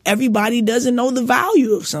everybody doesn't know the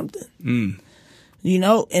value of something. You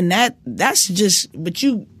know, and that's just,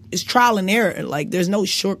 it's trial and error. Like, there's no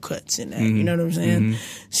shortcuts in that. You know what I'm saying?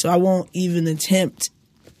 So I won't even attempt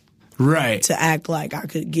to act like I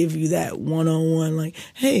could give you that one-on-one, like,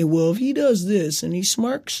 hey, well, if he does this and he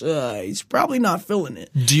smirks, he's probably not feeling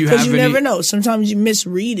it. Do you have Because you never know. Sometimes you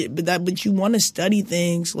misread it, but you want to study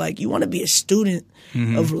things. Like, you want to be a student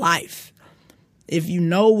of life. If you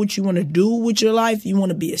know what you want to do with your life, you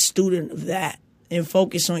want to be a student of that. And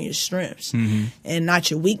focus on your strengths and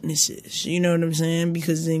not your weaknesses. You know what I'm saying?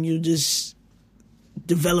 Because then you just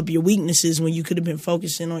develop your weaknesses when you could have been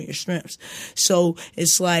focusing on your strengths. So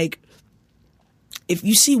it's like, if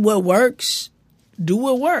you see what works, do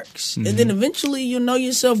what works. And then eventually you'll know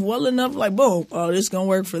yourself well enough, like, boom, oh, this is going to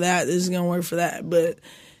work for that, this is going to work for that. But,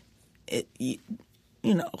 you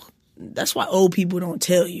know, that's why old people don't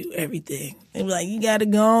tell you everything. They be like, you got to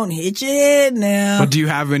go and hit your head now. But do you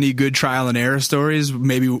have any good trial and error stories?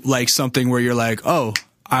 Maybe like something where you're like, oh,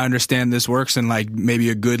 I understand this works, and like maybe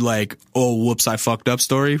a good like, oh, whoops, I fucked up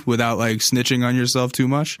story without like snitching on yourself too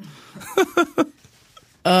much?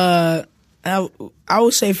 I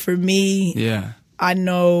would say for me, yeah, I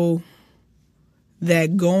know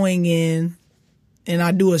that going in, and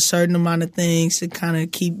I do a certain amount of things to kind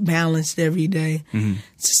of keep balanced every day, to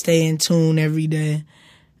stay in tune every day.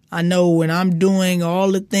 I know when I'm doing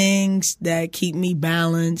all the things that keep me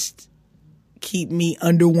balanced, keep me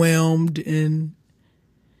underwhelmed, and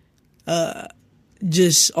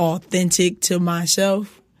just authentic to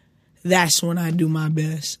myself, that's when I do my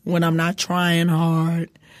best. When I'm not trying hard,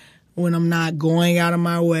 when I'm not going out of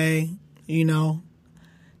my way, you know,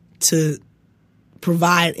 to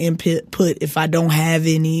provide input if I don't have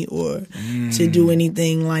any, or to do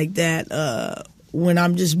anything like that. When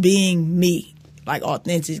I'm just being me, like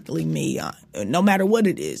authentically me, no matter what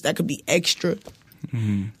it is. That could be extra.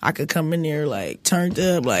 I could come in there like turned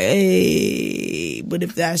up, like, hey, but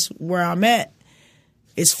if that's where I'm at,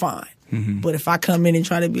 it's fine. But if I come in and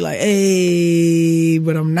try to be like, hey,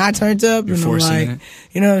 but I'm not turned up, you're and I'm forcing like, it.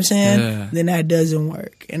 You know what I'm saying? Yeah. Then that doesn't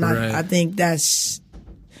work. And Right. I think that's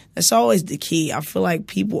always the key. I feel like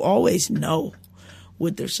people always know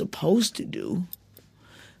what they're supposed to do.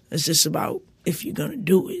 It's just about if you're going to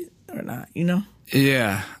do it or not, you know?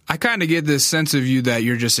 Yeah. I kind of get this sense of you that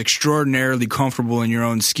you're just extraordinarily comfortable in your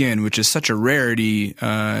own skin, which is such a rarity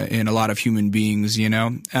in a lot of human beings, you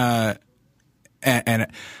know? And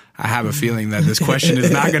I have a feeling that this question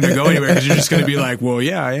is not going to go anywhere because you're just going to be like, well,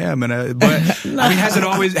 yeah, I am. But I mean,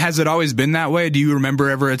 has it always been that way? Do you remember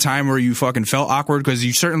ever a time where you fucking felt awkward? Because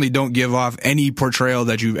you certainly don't give off any portrayal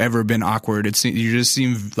that you've ever been awkward. You just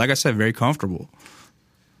seem, like I said, very comfortable.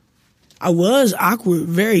 I was awkward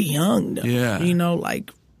very young, though. Yeah. You know,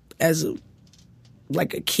 like as a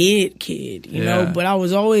kid, you know, but I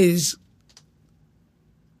was always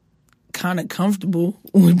kind of comfortable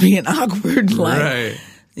with being awkward. Like, right.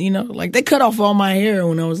 You know, like they cut off all my hair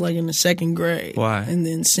when I was like in the second grade. Why? And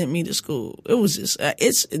then sent me to school. It was just,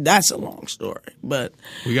 that's a long story, but.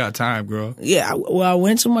 We got time, girl. Yeah. Well, I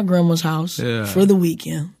went to my grandma's house for the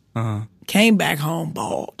weekend. Came back home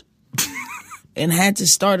bald. And had to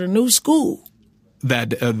start a new school.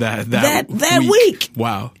 That week.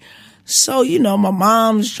 Wow. So, you know, my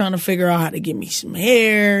mom's trying to figure out how to get me some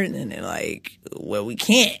hair. And then they're like, well, we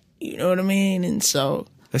can't. You know what I mean? And so.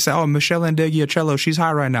 They say, oh, Michelle Ndegeocello, she's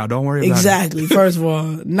hot right now. Don't worry about it. Exactly. First of all,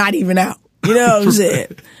 not even out. You know what I'm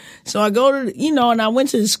saying? So I go to, and I went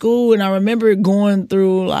to the school, and I remember going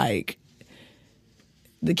through, like,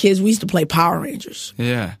 the kids, we used to play Power Rangers.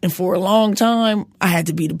 Yeah. And for a long time, I had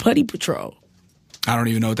to be the Putty Patrol. I don't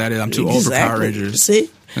even know what that is. I'm too old for Power Rangers. See?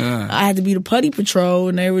 I had to be the Putty Patrol,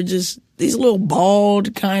 and they were just these little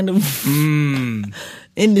bald, kind of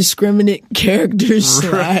indiscriminate characters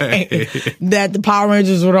Right. that the Power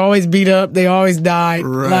Rangers would always beat up. They always died.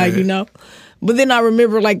 Right. Like, But then I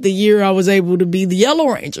remember, like, the year I was able to be the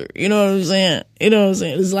Yellow Ranger. You know what I'm saying?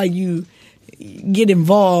 It's like you get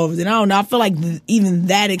involved. And I don't know. I feel like even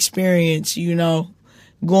that experience,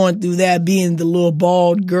 going through that, being the little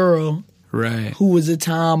bald girl. Right. Who was a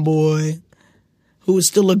tomboy, who was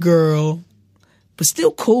still a girl, but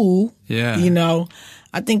still cool. Yeah.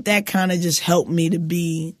 I think that kind of just helped me to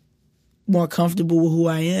be more comfortable with who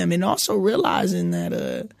I am, and also realizing that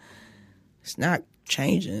it's not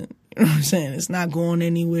changing. You know what I'm saying? It's not going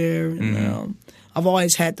anywhere. And, I've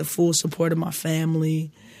always had the full support of my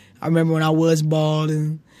family. I remember when I was bald,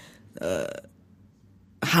 and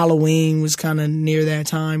Halloween was kind of near that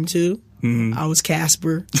time too. I was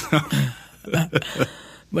Casper.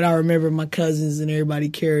 But I remember my cousins and everybody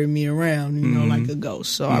carrying me around, like a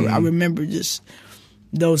ghost. So I remember just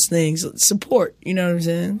those things. Support, you know what I'm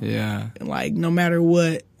saying? Yeah. Like, no matter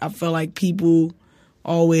what, I felt like people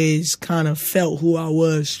always kind of felt who I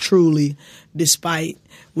was truly, despite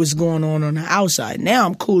what's going on the outside. Now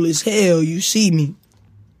I'm cool as hell. You see me.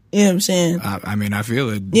 You know what I'm saying? I mean, I feel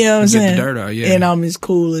it. You know what I'm saying? Get the dirt out, yeah. And I'm as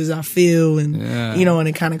cool as I feel, and Yeah. and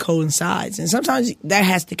it kind of coincides. And sometimes that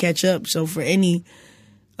has to catch up. So for any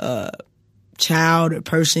child or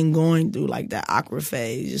person going through like that awkward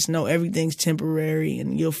phase, just know everything's temporary,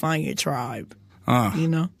 and you'll find your tribe. I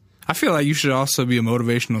feel like you should also be a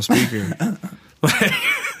motivational speaker.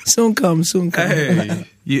 Soon come. Hey,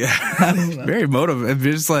 yeah, very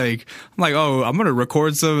motivating. It's like, I'm like, oh, I'm gonna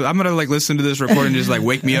record some. I'm gonna like listen to this recording, and just like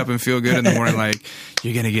wake me up and feel good in the morning. Like,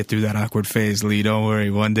 you're gonna get through that awkward phase, Lee. Don't worry.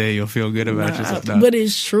 One day you'll feel good about yourself. No. But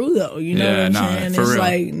it's true though. You know what I'm saying? For it's real.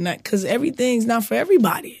 like, because everything's not for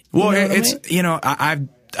everybody. Well, what I mean?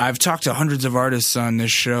 I've talked to hundreds of artists on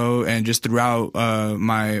this show and just throughout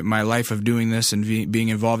my life of doing this and being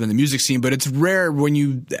involved in the music scene. But it's rare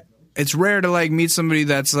it's rare to like meet somebody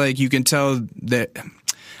that's like, you can tell that.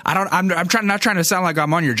 I'm not trying to sound like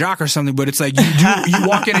I'm on your jock or something, but it's like you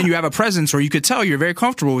walk in and you have a presence, or you could tell you're very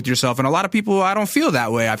comfortable with yourself. And a lot of people, I don't feel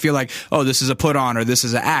that way. I feel like, oh, this is a put on, or this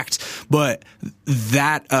is an act. But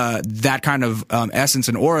that kind of essence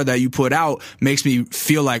and aura that you put out makes me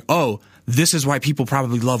feel like, oh, this is why people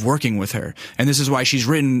probably love working with her, and this is why she's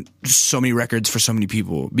written so many records for so many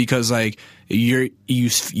people, because like you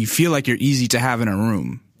feel like you're easy to have in a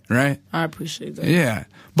room. Right? I appreciate that. Yeah.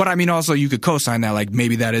 But I mean, also you could co-sign that, like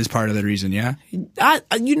maybe that is part of the reason, yeah?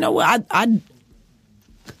 You know what? All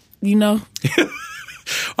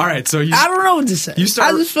right, so I don't know what to say. I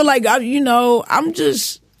just feel like, I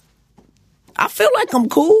feel like I'm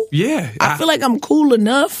cool. Yeah. I feel like I'm cool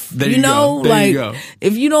enough. There you go. There you go.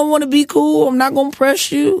 If you don't want to be cool, I'm not going to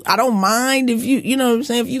press you. I don't mind if you know what I'm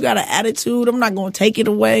saying? If you got an attitude, I'm not going to take it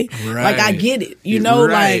away. Right. Like, I get it. Right.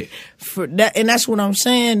 Like, for that, and that's what I'm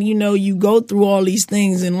saying. You go through all these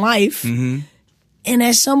things in life, and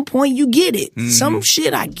at some point you get it. Some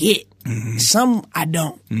shit I get. Some I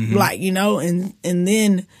don't. Like, and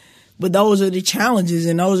then, but those are the challenges,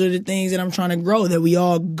 and those are the things that I'm trying to grow, that we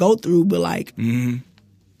all go through. But like,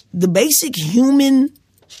 the basic human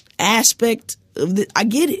aspect of I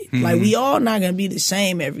get it. Like, we all not gonna be the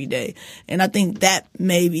same every day, and I think that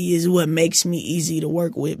maybe is what makes me easy to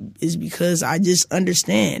work with, is because I just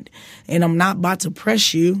understand, and I'm not about to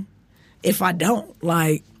press you if I don't.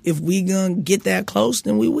 Like, if we gonna get that close,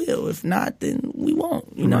 then we will. If not, then we won't.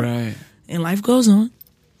 Right. And life goes on.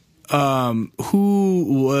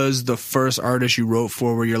 Who was the first artist you wrote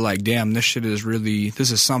for where you're like, damn, this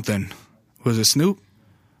is something? Was it Snoop?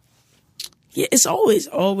 Yeah, it's always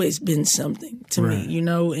been something to me,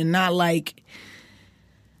 and not like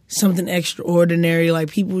something extraordinary.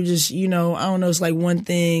 Like, people just, I don't know, it's like one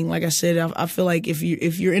thing. Like I said, I feel like if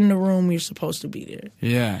you're in the room, you're supposed to be there.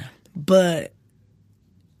 Yeah. But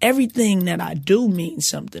everything that I do means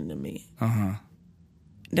something to me.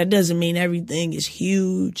 That doesn't mean everything is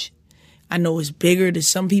huge. I know it's bigger to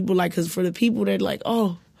some people, like, because for the people that are like,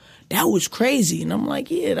 oh, that was crazy. And I'm like,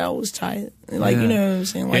 yeah, that was tight. Like, you know what I'm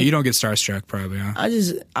saying? Like, yeah, you don't get starstruck probably, huh?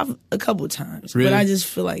 I've a couple of times. Really? But I just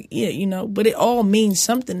feel like, but it all means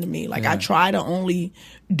something to me. Like, I try to only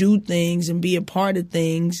do things and be a part of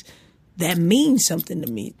things that means something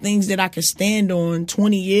to me. Things that I could stand on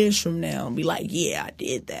 20 years from now and be like, yeah, I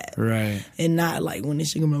did that. Right. And not like when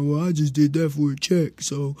this thing, I'm like, well, I just did that for a check,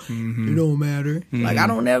 so it don't matter. Like, I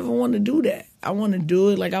don't ever want to do that. I want to do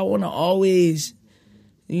it. Like, I want to always,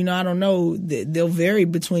 you know, I don't know, they'll vary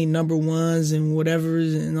between number ones and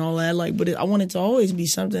whatever's and all that. Like, but I want it to always be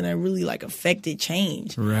something that really like affected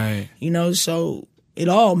change. Right. You know, so it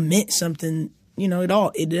all meant something. You know, it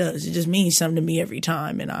does. It just means something to me every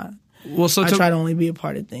time, and I try to only be a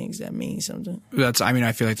part of things that mean something. I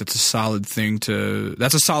feel like that's a solid thing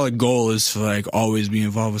that's a solid goal, is to like always be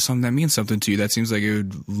involved with something that means something to you. That seems like it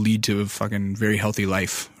would lead to a fucking very healthy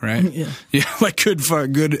life, right? Yeah. Yeah, like good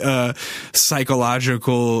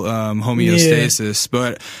psychological homeostasis.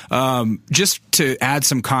 Yeah. But just to add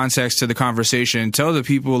some context to the conversation, tell the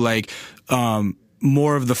people like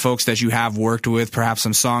more of the folks that you have worked with, perhaps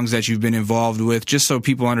some songs that you've been involved with, just so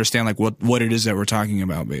people understand like what it is that we're talking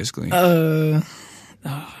about, basically. I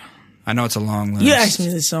know it's a long list. You asked me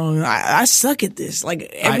this song. I suck at this. Like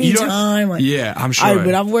every time. Like, yeah, I'm sure. All right,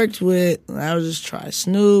 but I've worked with, I'll just try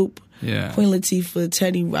Snoop, yeah, Queen Latifah,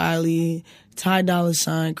 Teddy Riley, Ty Dolla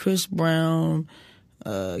 $ign, Chris Brown,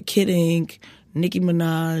 Kid Ink, Nicki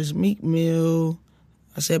Minaj, Meek Mill.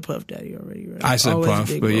 I said Puff Daddy already, right? I said Puff,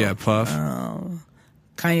 but Bro. Yeah, Puff.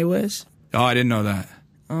 Kanye West. Oh, I didn't know that.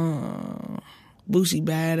 Boosie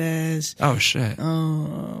Badass. Oh, shit.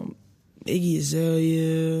 Iggy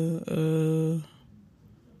Azalea.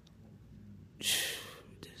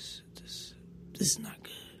 This is not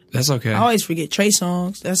good. That's okay. I always forget Trey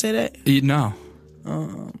Songz. Did I say that? No.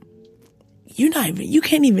 You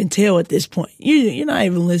can't even tell at this point. You're not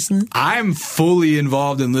even listening. I'm fully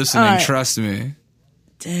involved in listening, right. Trust me.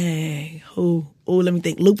 Dang. Who? Oh, let me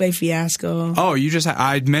think. Lupe Fiasco. Oh,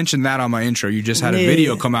 I mentioned that on my intro. You just had a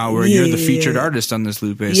video come out where you're the featured artist on this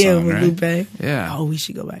Lupe song, with right? Lupe. Yeah. Oh, we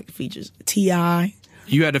should go back to features. T.I.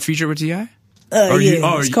 You had a feature with T.I.?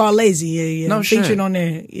 It's called Lazy. Yeah. No featured shit. on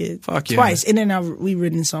there. Yeah. Fuck yeah. Twice. And then we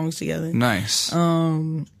written songs together. Nice.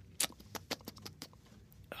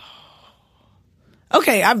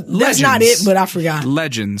 Okay, that's not it, but I forgot.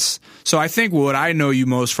 Legends. So I think what I know you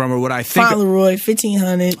most from, or what I think... Fauntleroy,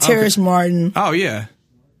 1500, Terrace Martin. Oh, yeah.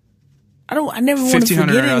 I never want to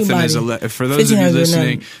forget anybody. For those of you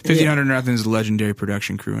listening, 1500 Nothing is a legendary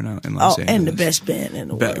production crew in Los Angeles. And the best band in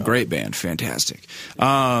the world. Great band. Fantastic.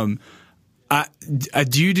 Do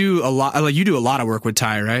you do a lot... Like, you do a lot of work with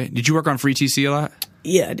Ty, right? Did you work on Free TC a lot?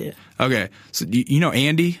 Yeah, I did. Okay. So you know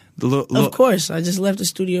Andy? Of course. I just left the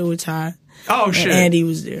studio with Ty. Oh shit! Andy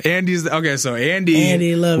was there. Okay. So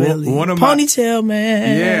Andy, love Ellie. One of Ponytail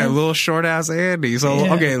man. Yeah, little short ass Andy.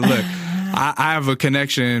 So okay, look, I have a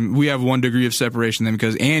connection. We have 1 degree of separation then,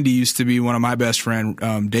 because Andy used to be one of my best friend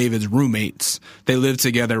David's roommates. They lived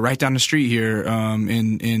together right down the street here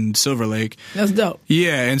in Silver Lake. That's dope.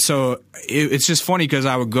 Yeah, and so it's just funny because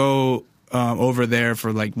I would go over there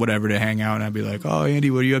for like whatever to hang out, and I'd be like, oh, Andy,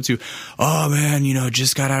 what are you up to? Oh man,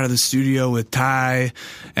 just got out of the studio with Ty.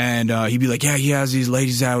 And he'd be like, yeah, he has these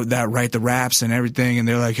ladies that write the raps and everything, and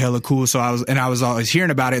they're like hella cool. So I was always hearing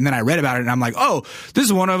about it, and then I read about it, and I'm like, oh, this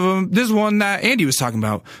is one of them. This is one that Andy was talking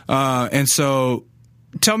about. And so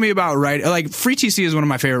tell me about like Free TC is one of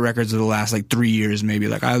my favorite records of the last like 3 years, maybe.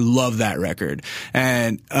 Like I love that record,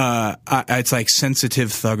 and it's like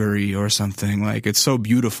sensitive thuggery or something. Like it's so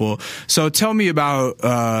beautiful. So tell me about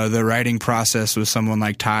the writing process with someone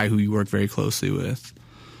like Ty, who you work very closely with.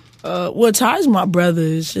 Well, Ty's my brother.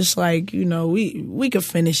 It's just like, we could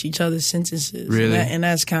finish each other's sentences. Really? And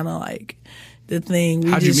that's kind of like the thing.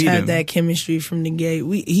 We How'd you just meet had him? that chemistry from the gate.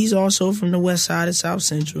 He's also from the west side of South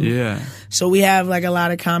Central. Yeah. So we have like a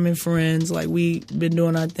lot of common friends. Like we've been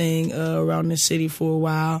doing our thing around the city for a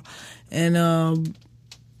while. And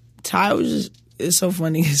Ty was just, it's so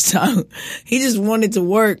funny. He just wanted to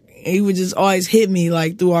work. He would just always hit me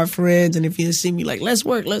like through our friends, and if he'd see me like, let's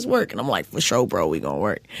work, and I'm like, for sure, bro, we gonna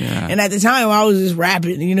work. Yeah. And at the time I was just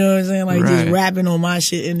rapping, you know what I'm saying? Like Right. just rapping on my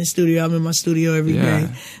shit in the studio. I'm in my studio every day,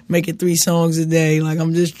 making 3 songs a day. Like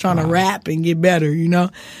I'm just trying to rap and get better,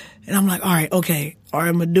 And I'm like, all right,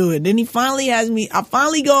 I'm gonna do it. Then he finally I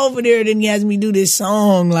finally go over there, then he has me do this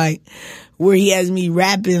song like where he has me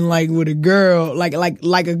rapping like with a girl, like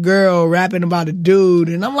a girl rapping about a dude,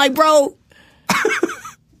 and I'm like, bro,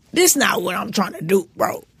 this not what I'm trying to do,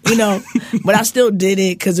 bro. But I still did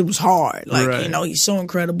it because it was hard. Like, Right. He's so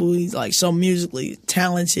incredible. He's like so musically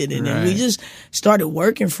talented, and then we Right. just started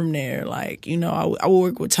working from there. Like, I would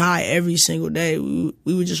work with Ty every single day. We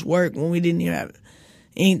would just work when we didn't even have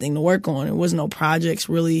anything to work on. There was no projects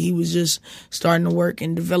really. He was just starting to work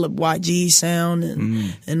and develop YG sound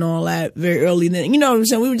and all that very early. Then, you know what I'm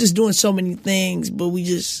saying? We were just doing so many things, but we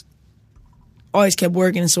just always kept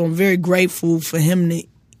working. So I'm very grateful for him to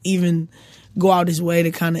even go out his way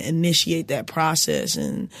to kind of initiate that process.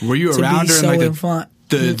 And were you to around be during so like in front.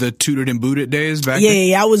 the Tooted and Booted days back Yeah, then?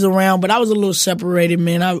 yeah, I was around, but I was a little separated,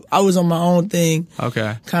 man. I was on my own thing.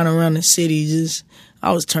 Okay. Kind of around the city,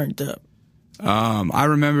 I was turned up. I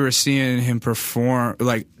remember seeing him perform,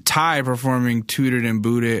 like Ty performing Tooted and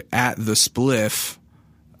Booted at the Spliff.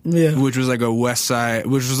 Yeah. Which was like a West LA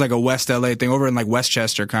thing over in like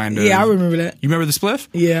Westchester kind of. Yeah, I remember that. You remember the Spliff?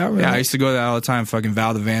 Yeah, I remember. Yeah, I used to go there all the time. Fucking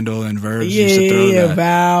Val the Vandal and Verbs used to throw that.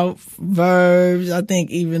 Val, Verbs. I think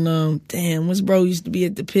even what's bro used to be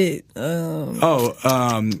at the Pit.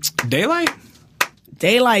 Daylight.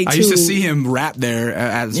 Daylight too. I used to see him rap there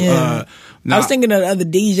as. I was thinking of the other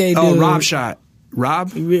DJ dude. Oh, Rob Shot.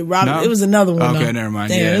 Rob? No? It was another one. Okay, though. never mind.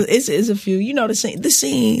 Damn, yeah, it's a few. You know the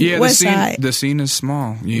scene. Yeah, West Side. the scene is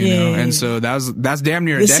small. You know, and so that's damn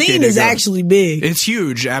near a decade ago. The scene is actually big. It's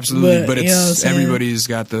huge, absolutely, but it's everybody's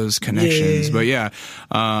got those connections. Yeah. But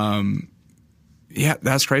yeah,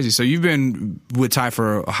 that's crazy. So you've been with Ty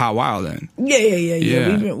for a hot while then.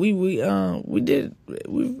 Yeah. We've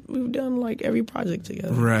done like every project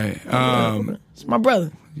together. Right. It's my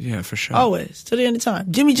brother. Yeah, for sure. Always to the end of time.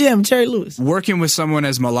 Jimmy Jam, Terry Lewis. Working with someone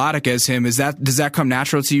as melodic as him, does that come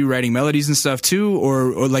natural to you, writing melodies and stuff too,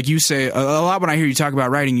 or like you say a lot when I hear you talk about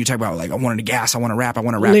writing, you talk about like I want to gas, I want to rap, I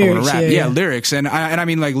want to rap, lyrics, I want to rap. Yeah, lyrics, and I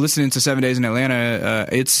mean like listening to 7 Days in Atlanta,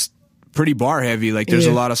 it's pretty bar heavy. Like there's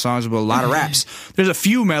a lot of songs with a lot of raps. There's a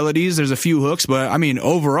few melodies, there's a few hooks, but I mean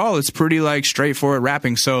overall it's pretty like straightforward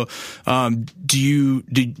rapping. So does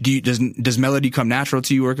melody come natural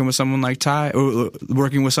to you working with someone like Ty, or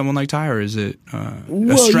is it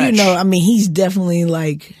a stretch? I mean he's definitely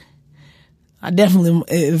like,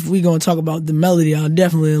 if we're gonna talk about the melody, I'll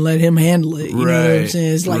definitely let him handle it. You know what I'm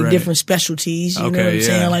saying? It's like different specialties. You know what I'm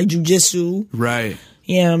saying? Like jujitsu. Right.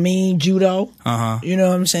 You know what I mean? Judo. You know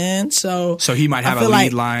what I'm saying? So he might have a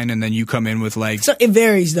lead line and then you come in with like... So it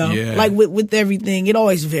varies though. Yeah. Like with everything, it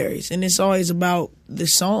always varies. And it's always about the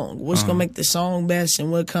song. What's going to make the song best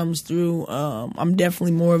and what comes through. I'm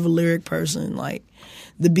definitely more of a lyric person. Like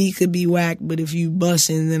the beat could be whack, but if you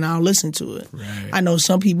bussin', then I'll listen to it. Right. I know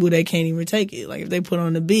some people, they can't even take it. Like if they put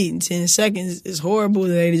on the beat in 10 seconds, it's horrible.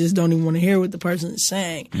 They just don't even want to hear what the person is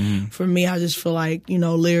saying. For me, I just feel like,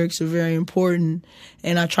 lyrics are very important.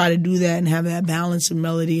 And I try to do that and have that balance of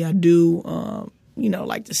melody. I do,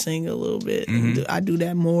 like to sing a little bit. I do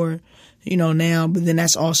that more, now. But then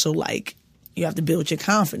that's also like, you have to build your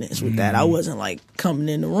confidence with that. I wasn't like coming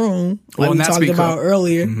in the room like we talked about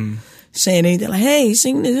earlier. Saying anything like, "Hey,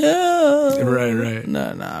 sing this." Right.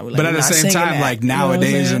 No. Like, but at the same time, like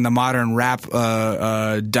nowadays in the modern rap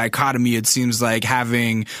dichotomy, it seems like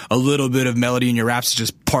having a little bit of melody in your raps is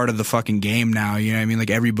just part of the fucking game now. You know what I mean? Like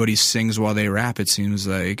everybody sings while they rap. It seems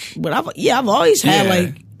like. But I've always had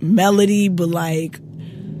like melody, but like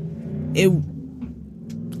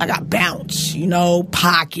I got bounce,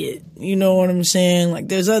 pocket. You know what I'm saying? Like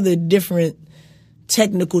there's other different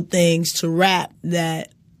technical things to rap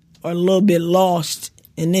that are a little bit lost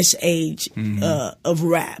in this age of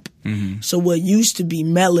rap. So what used to be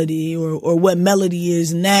melody or what melody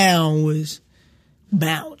is now was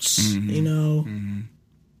bounce,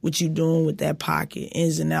 what you doing with that pocket,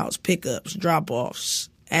 ins and outs, pickups, drop-offs,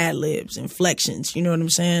 ad-libs, inflections, you know what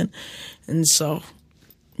I'm saying? And so,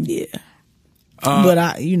 yeah.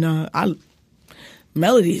 But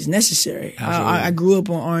melody is necessary. I grew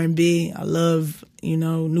up on R&B. I love,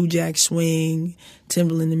 New Jack Swing,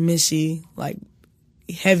 Timbaland and Missy, like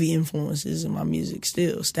heavy influences in my music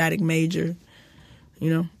still. Static Major,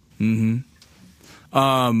 Your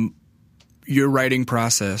writing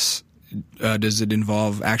process, does it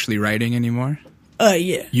involve actually writing anymore?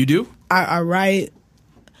 Yeah. You do? I write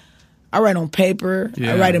on paper.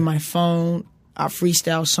 Yeah. I write in my phone. I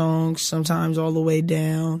freestyle songs sometimes all the way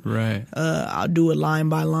down. Right. I'll do it line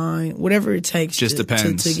by line, whatever it takes. Just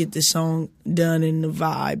depends. To get the song done in the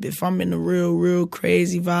vibe. If I'm in a real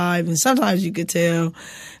crazy vibe, and sometimes you could tell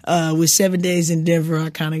with 7 Days in Denver, I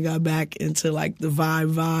kind of got back into like the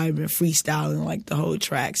vibe and freestyling like the whole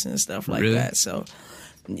tracks and stuff like that. So.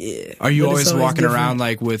 Yeah. Are you always walking around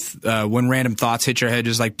like with when random thoughts hit your head,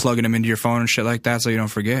 just like plugging them into your phone and shit like that so you don't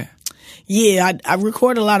forget? Yeah, I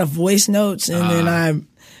record a lot of voice notes and then I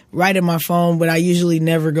write in my phone, but I usually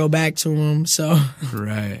never go back to them. So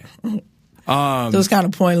right. So it's kind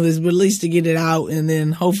of pointless, but at least to get it out and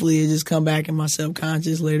then hopefully it just come back in my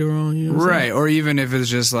subconscious later on. You know what I'm saying? Or even if it's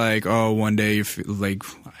just like, one day you feel like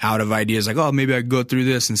out of ideas, like, maybe I could go through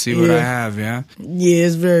this and see what I have. Yeah. Yeah,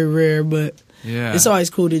 it's very rare, but. Yeah. It's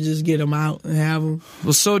always cool to just get them out and have them.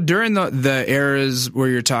 Well, so during the eras where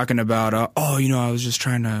you're talking about, I was just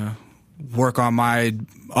trying to work on my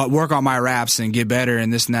raps and get better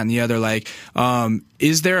and this and that and the other. Like,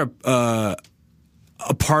 is there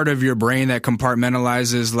a part of your brain that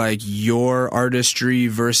compartmentalizes like your artistry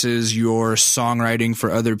versus your songwriting for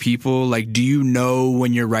other people? Like, do you know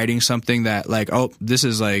when you're writing something that like, oh, this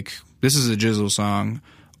is a Jizzle song,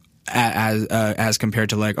 as compared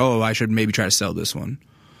to like, oh, I should maybe try to sell this one?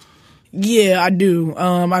 Yeah, I do.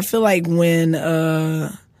 I feel like when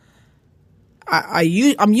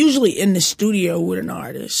I'm usually in the studio with an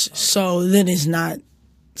artist, so then it's not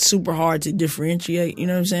super hard to differentiate. You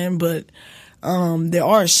know what I'm saying? But there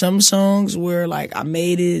are some songs where like I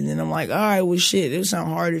made it and I'm like, all right, well shit, it would sound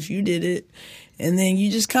hard if you did it. And then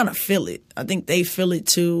you just kind of feel it. I think they feel it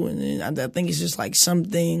too. And then I think it's just like some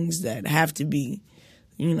things that have to be,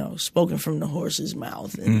 you know, spoken from the horse's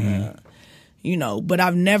mouth. And, you know, but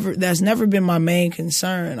that's never been my main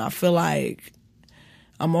concern. I feel like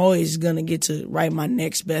I'm always going to get to write my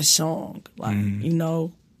next best song. Like, you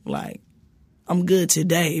know, like I'm good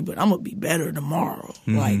today, but I'm going to be better tomorrow.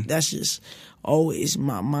 Like that's just always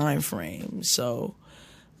my mind frame. So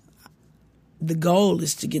the goal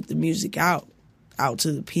is to get the music out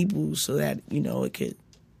to the people so that, you know, it could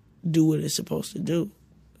do what it's supposed to do.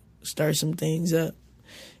 Stir some things up,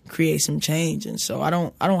 create some change. And so I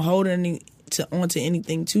don't hold onto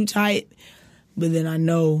anything too tight, but then I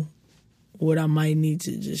know what I might need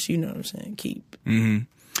to just, you know what I'm saying, keep.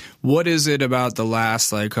 What is it about the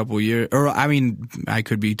last like couple years, or I mean, I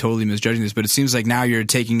could be totally misjudging this, but it seems like now you're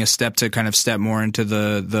taking a step to kind of step more into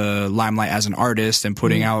the limelight as an artist and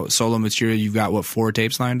putting out solo material. You've got, what, 4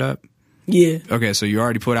 tapes lined up? Yeah. Okay, so you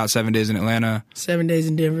already put out 7 Days in Atlanta. 7 Days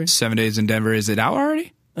in Denver. 7 Days in Denver. Is it out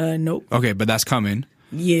already? Nope. Okay, but that's coming.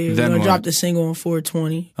 Yeah, we're going to drop the single on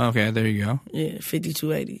 4/20. Okay, there you go. Yeah,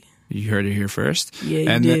 5280. You heard it here first.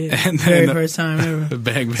 Yeah, you did. And very first time ever.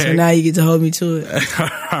 Bang, bang. So now you get to hold me to it.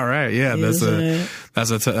 All right, yeah,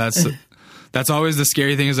 that's always the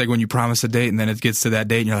scary thing, is like when you promise a date and then it gets to that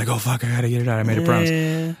date and you're like, oh fuck, I gotta get it out. I made a promise.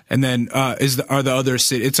 And then are the other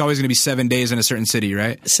city? It's always gonna be 7 days in a certain city,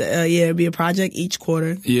 right? So, yeah, it'll be a project each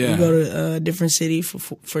quarter. Yeah, we go to a different city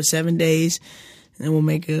for 7 days, and then we'll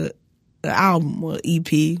make an album or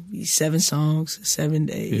EP, 7 songs, 7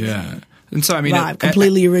 days. Yeah. And so, I mean, live,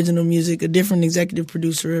 completely original music, a different executive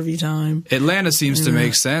producer every time. Atlanta seems to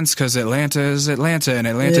make sense because Atlanta is Atlanta, and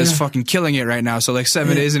Atlanta is fucking killing it right now. So, like,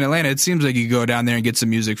 7 days in Atlanta, it seems like you go down there and get some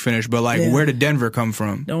music finished. But, like, where did Denver come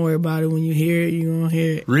from? Don't worry about it. When you hear it, you're going to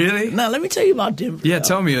hear it. Really? No, let me tell you about Denver. Yeah,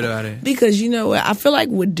 tell me about it. Because, you know, I feel like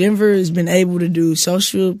what Denver has been able to do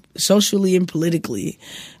socially and politically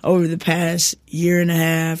over the past year and a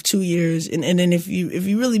half, 2 years, and then if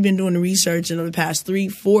you really been doing the research in the past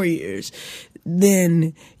 3-4 years,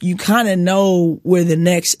 then you kind of know where the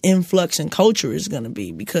next influx in culture is going to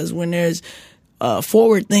be. Because when there's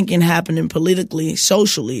forward thinking happening politically,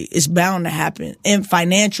 socially, it's bound to happen, and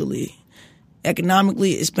financially,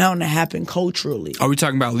 economically, it's bound to happen culturally. Are we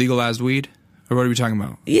talking about legalized weed? Or what are we talking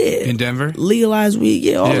about? Yeah. In Denver? Legalized weed,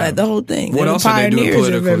 that, the whole thing. What else are they doing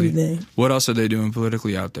politically? What else are they doing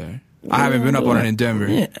politically out there? I haven't been up on it in Denver.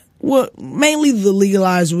 Yeah. Well, mainly the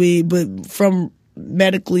legalized weed, but from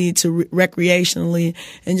medically to recreationally,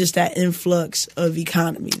 and just that influx of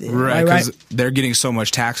economy there. Right, because they're getting so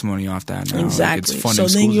much tax money off that now. Exactly. Like, it's funding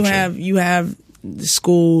so then schools you have the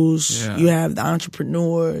schools, you have the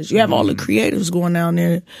entrepreneurs, you have all the creatives going down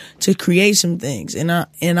there to create some things. And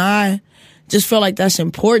I just felt like that's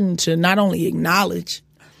important to not only acknowledge,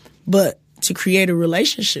 but to create a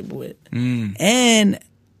relationship with. And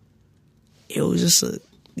it was just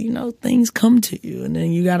things come to you, and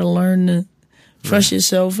then you got to learn to trust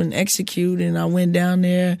yourself and execute. And I went down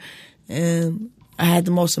there and I had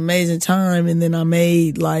the most amazing time, and then I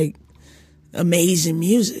made like amazing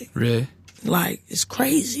music. Really? Like, it's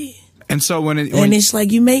crazy. And so when it's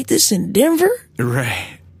like, you made this in Denver?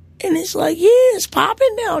 Right. And it's like, yeah, it's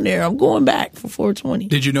popping down there. I'm going back for 420.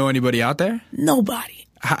 Did you know anybody out there? Nobody.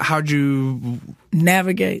 How'd you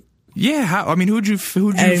navigate? Yeah, who'd you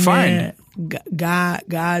find? Man,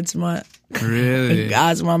 God's my really.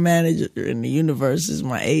 God's my manager, and the universe is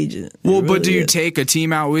my agent. Well, but do you take a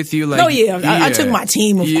team out with you? Like, no, I took my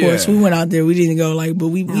team. Of course, we went out there. We didn't go but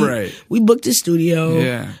we booked the studio.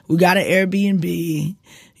 Yeah, we got an Airbnb.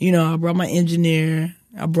 You know, I brought my engineer.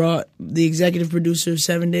 I brought the executive producer of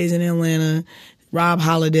 7 Days in Atlanta, Rob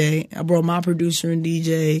Holiday. I brought my producer and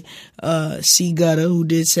DJ, C. Gutta, who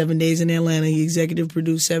did 7 Days in Atlanta. He executive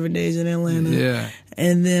produced 7 Days in Atlanta. Yeah.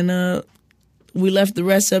 And then we left the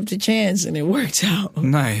rest up to chance, and it worked out.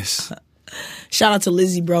 Nice. Shout out to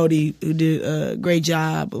Lizzie Brody, who did a great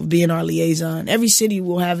job of being our liaison. Every city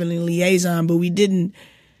will have a liaison, but we didn't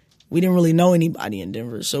we didn't really know anybody in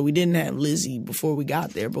Denver, so we didn't have Lizzie before we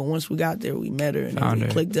got there. But once we got there, we met her, and then we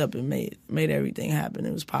clicked up and made everything happen.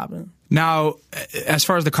 It was popping. Now, as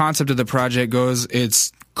far as the concept of the project goes,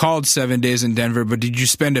 it's called 7 Days in Denver, but did you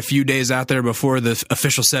spend a few days out there before the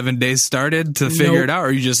official 7 days started to figure it out,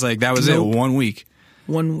 or you just like, that was it, 1 week?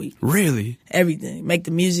 1 week. Really? Everything. Make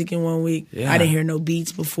the music in 1 week. Yeah. I didn't hear no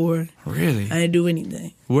beats before. Really? I didn't do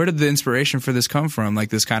anything. Where did the inspiration for this come from? Like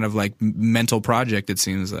this kind of like mental project, it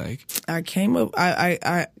seems like. I came up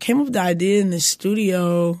with the idea in the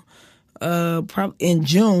studio probably in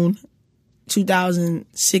June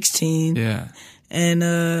 2016. Yeah. And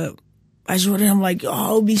I just wrote it, I'm like,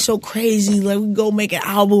 oh, it would be so crazy. Like, we go make an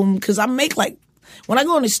album. Because I make like, when I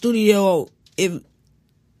go in the studio,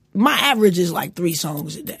 my average is like 3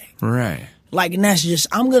 songs a day. Right. Like, and that's just,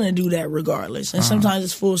 I'm going to do that regardless. And sometimes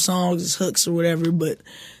it's full songs, it's hooks or whatever, but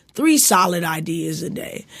 3 solid ideas a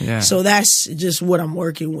day. Yeah. So that's just what I'm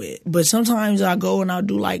working with. But sometimes I go and I'll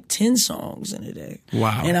do like 10 songs in a day.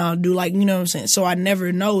 Wow. And I'll do like, you know what I'm saying? So I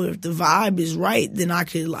never know if the vibe is right, then I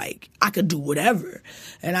could do whatever.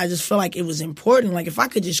 And I just feel like it was important. Like, if I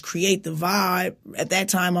could just create the vibe, at that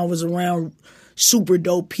time I was around super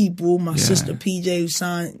dope people. My sister PJ, who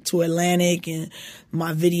signed to Atlantic, and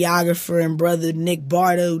my videographer and brother Nick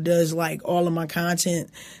Barta, who does like all of my content.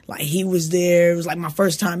 Like, he was there. It was like my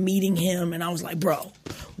first time meeting him, and I was like, bro,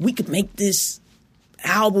 we could make this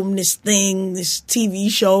album, this thing, this TV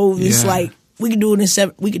show, this like, we could do it in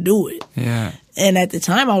 7, we could do it. Yeah. And at the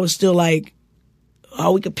time I was still like,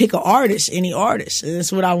 oh, we could pick an artist, any artist, and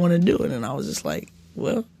that's what I want to do. And then I was just like,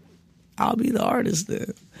 well, I'll be the artist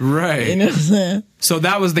then. Right. You know what I'm saying? So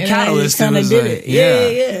that was the and catalyst. I just kind of did like, it.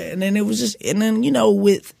 Yeah. And then it was just, and then, you know,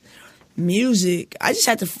 with music, I just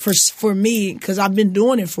had to, for me, because I've been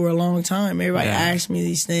doing it for a long time. Everybody asks me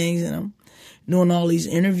these things, and I'm doing all these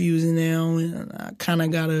interviews now, and I kind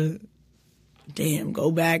of got to,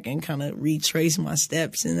 go back and kind of retrace my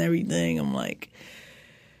steps and everything. I'm like,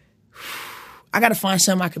 I got to find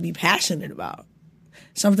something I could be passionate about.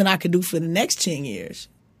 Something I could do for the next 10 years.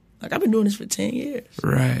 Like, I've been doing this for 10 years.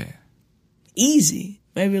 Right. Easy.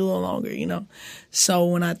 Maybe a little longer, you know. So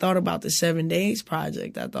when I thought about the 7 Days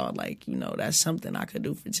project, I thought, like, you know, that's something I could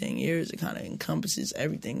do for 10 years. It kind of encompasses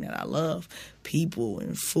everything that I love. People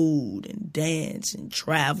and food and dance and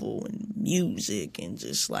travel and music, and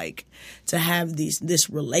just, like, to have this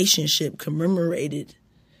relationship commemorated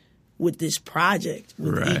with this project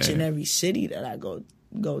with each and every city that I go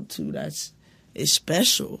to. It's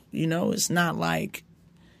special, you know. It's not like,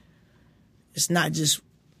 it's not just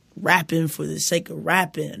rapping for the sake of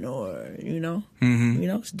rapping, or, you know, you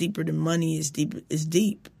know, it's deeper than money. It's deep. It's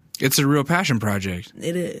deep. It's a real passion project.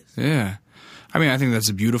 It is. Yeah. I mean, I think that's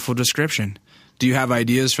a beautiful description. Do you have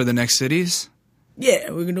ideas for the next cities? Yeah,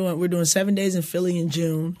 we're doing 7 days in Philly in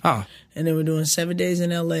June. Oh. And then we're doing 7 days in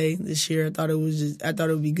LA this year. I thought it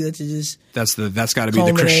would be good to just that's got to be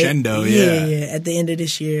the crescendo. Yeah, at the end of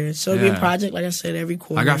this year. So it'll be a project, like I said, every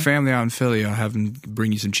quarter. I got family out in Philly. I'll have them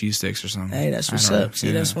bring you some cheesesteaks or something. Hey, that's what's up.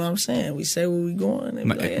 See, that's what I'm saying. We say where we going.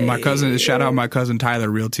 My cousin, shout out my cousin Tyler,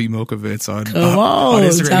 Real T Mokovitz on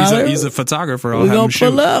Instagram. Tyler. He's a photographer. We're gonna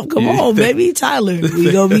pull up. Come on, baby, Tyler.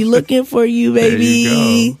 We gonna be looking for you, baby. There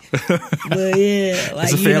you go. But yeah,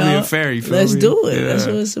 like, it's a family affair. Let's do it. That's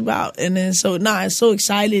what it's about. And then it's so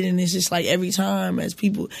excited, and it's just like every time as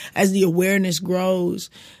the awareness grows,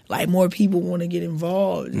 like more people want to get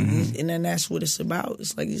involved, and then that's what it's about.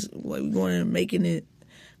 It's like we're going and making it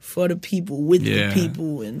for the people, with the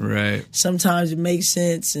people, and sometimes it makes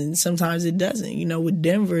sense and sometimes it doesn't. You know, with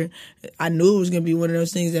Denver, I knew it was going to be one of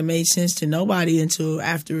those things that made sense to nobody until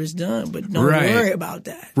after it's done, but don't worry about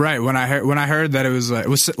that. Right. When I heard that it was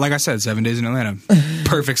like I said, 7 days in Atlanta,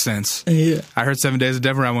 perfect sense. Yeah. I heard 7 days in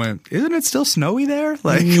Denver, I went, isn't it still snowy there?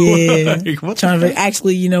 Like,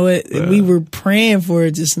 actually, you know what? We were praying for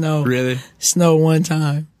it to snow. Really? Snow one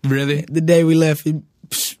time. Really? The day we left, it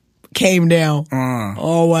came down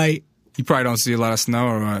all white. You probably don't see a lot of snow,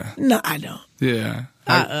 or what? No, I don't. Yeah.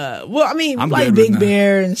 Well, I mean, I'm like Big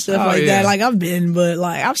Bear and stuff like that. Like, I've been, but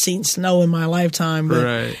like, I've seen snow in my lifetime. But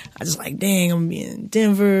I just like, dang, I'm gonna be in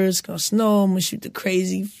Denver. It's gonna snow. I'm gonna shoot the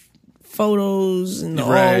crazy photos and the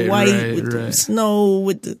all white with the snow,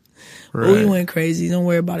 with the. We went crazy. Don't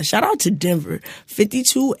worry about it. Shout out to Denver,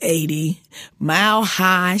 5280 Mile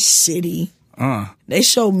High City. They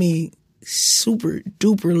showed me super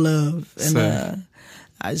duper love, and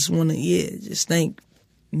I just want to just thank,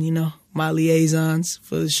 you know, my liaisons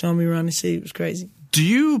for showing me around the city. It was crazy. Do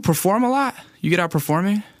you perform a lot? You get out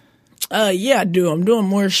performing? Yeah, I do. I'm doing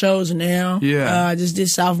more shows now. Yeah. I just did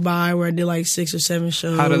South by where I did like 6 or 7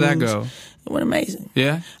 shows. How did that go? It went amazing.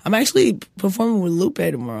 Yeah? I'm actually performing with Lupe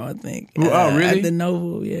tomorrow, I think. Oh, really? At the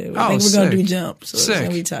Novo, yeah. Oh, I think we're sick. going to do Jump, so Sick. it's going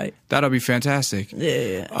to be tight. That'll be fantastic.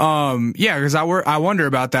 Yeah. Yeah, because I wonder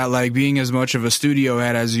about that, like being as much of a studio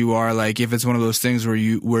head as you are, like if it's one of those things where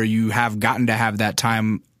you have gotten to have that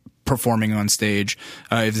time performing on stage,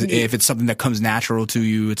 if it's something that comes natural to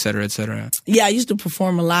you, et cetera, et cetera. Yeah, I used to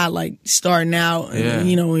perform a lot, like starting out, and,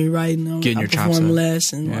 you know, when you're writing, Getting I your chops perform up.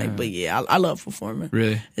 less, and like, but yeah, I love performing.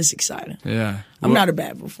 Really? It's exciting. Yeah. I'm not a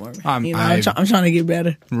bad performer. I'm trying to get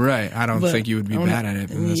better. Right. I don't think you would be bad at it.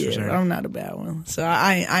 That's for sure. But I'm not a bad one. So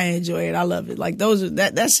I enjoy it. I love it. Like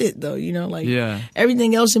that's it though, you know, like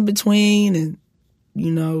everything else in between, and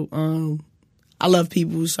you know, I love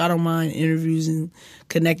people, so I don't mind interviews and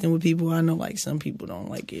connecting with people. I know like some people don't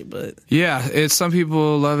like it, but yeah, it's some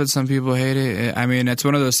people love it, some people hate it. I mean, it's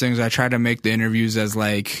one of those things. I try to make the interviews as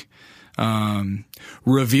like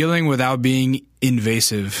revealing without being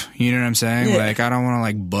invasive. You know what I'm saying? Yeah. Like I don't want to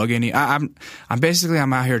like bug any. I'm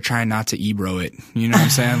out here trying not to Ebro it. You know what I'm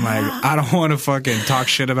saying? Like I don't want to fucking talk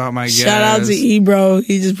shit about my guests. Shout out to Ebro.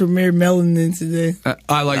 He just premiered Melanin today.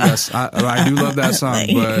 I like that. I do love that song,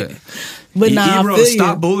 but nah, Ebro, I feel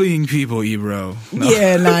stop you. bullying people, Ebro. No.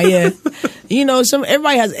 Yeah. You know,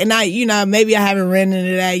 everybody has, and maybe I haven't ran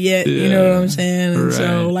into that yet. You know what I'm saying? And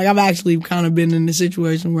so, like, I've actually kind of been in a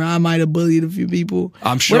situation where I might have bullied a few people.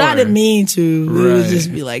 I'm sure, but I didn't mean to. Right. It would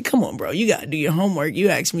just be like, come on, bro, you got to do your homework. You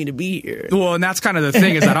asked me to be here. Well, and that's kind of the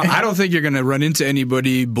thing is I don't think you're gonna run into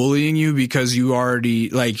anybody bullying you because you already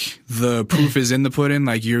like the proof is in the pudding.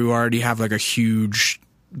 Like you already have like a huge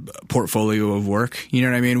portfolio of work, you know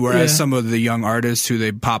what I mean? Whereas some of the young artists who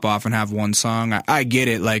they pop off and have one song, I get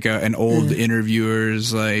it. Like an old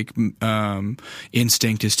interviewer's like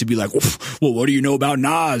instinct is to be like, well, what do you know about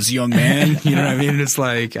Nas, young man? You know what I mean? It's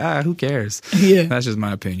like, who cares? Yeah, that's just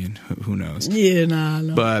my opinion. Who knows? Yeah,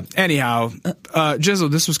 nah. But anyhow, Jizzle,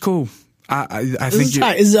 this was cool. I think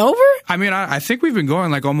is it over? I mean, I think we've been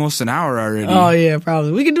going like almost an hour already. Oh yeah,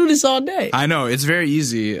 probably. We can do this all day. I know, it's very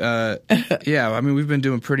easy. Yeah, I mean, we've been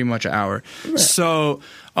doing pretty much an hour. Right. So,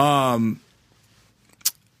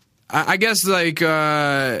 I guess like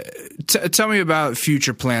tell me about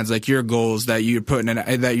future plans, like your goals that you're putting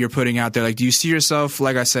out there. Like, do you see yourself,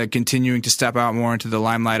 like I said, continuing to step out more into the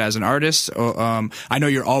limelight as an artist? Or, I know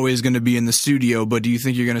you're always going to be in the studio, but do you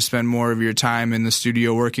think you're going to spend more of your time in the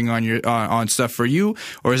studio working on your on stuff for you,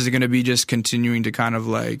 or is it going to be just continuing to kind of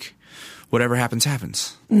like whatever happens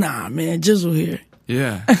happens? Nah, man, Jizzle here.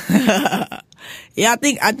 Yeah. Yeah,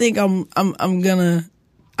 I think I'm gonna.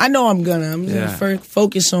 I'm just gonna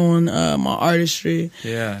focus on my artistry.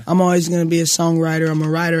 Yeah. I'm always gonna be a songwriter. I'm a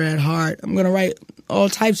writer at heart. I'm gonna write all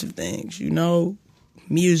types of things, you know,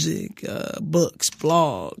 music, books,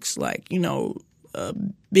 blogs. Like, you know,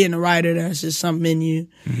 being a writer, that's just something in you.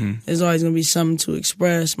 Mm-hmm. There's always gonna be something to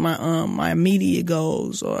express. My immediate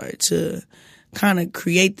goals are to kind of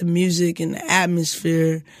create the music and the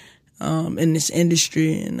atmosphere in this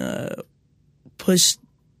industry and push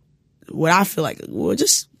what I feel like, well,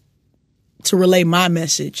 just to relay my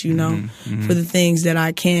message, you know, for the things that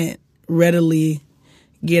I can't readily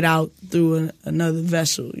get out through another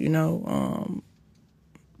vessel, you know.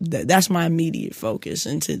 That's my immediate focus,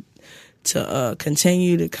 and to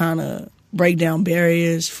continue to kind of break down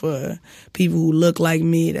barriers for people who look like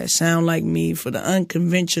me, that sound like me, for the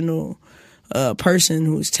unconventional person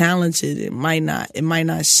who's talented. It might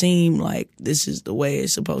not seem like this is the way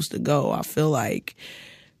it's supposed to go. I feel like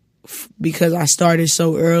because I started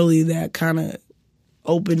so early, that kind of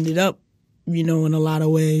opened it up, you know, in a lot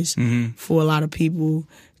of ways for a lot of people,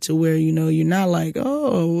 to where, you know, you're not like,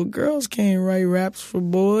 oh, well, girls can't write raps for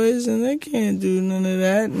boys and they can't do none of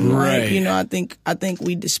that. And right. Like, you know, I think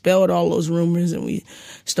we dispelled all those rumors and we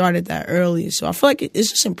started that early. So I feel like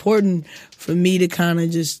it's just important for me to kind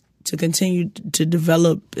of just to continue to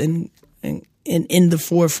develop and in the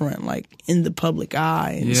forefront, like in the public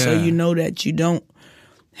eye. And so you know that you don't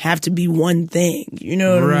have to be one thing, you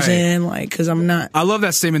know what I'm saying? Like, because I'm not. I love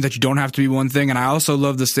that statement that you don't have to be one thing, and I also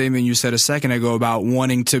love the statement you said a second ago about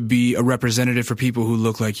wanting to be a representative for people who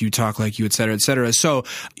look like you, talk like you, et cetera, et cetera. So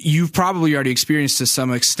you've probably already experienced to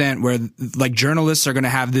some extent where like journalists are going to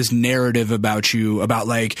have this narrative about you, about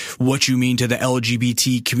like what you mean to the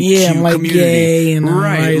LGBT community, gay and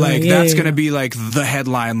right? Like that's going to be like the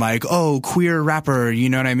headline, like, oh, queer rapper, you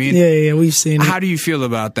know what I mean? Yeah, we've seen it. How do you feel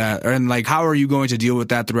about that, and like how are you going to deal with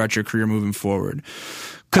that throughout your career moving forward?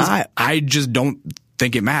 Because I just don't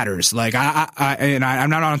think it matters. Like I'm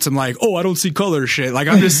not on some like, oh, I don't see color shit. Like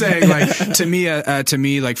I'm just saying, like to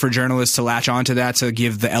me, like for journalists to latch onto that, to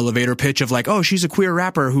give the elevator pitch of like, oh, she's a queer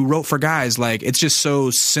rapper who wrote for guys. Like it's just so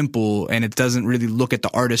simple, and it doesn't really look at the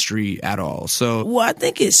artistry at all. So, well, I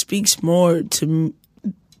think it speaks more to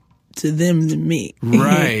them than me,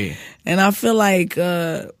 right? And I feel like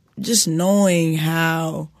just knowing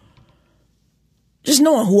who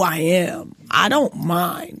I am, I don't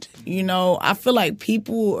mind. You know, I feel like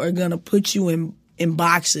people are going to put you in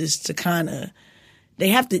boxes to kind of, they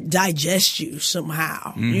have to digest you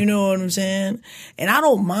somehow. You know what I'm saying? And I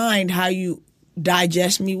don't mind how you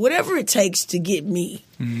digest me, whatever it takes to get me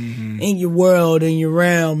in your world and your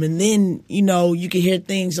realm. And then, you know, you can hear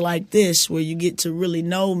things like this where you get to really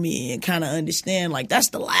know me and kind of understand, like, that's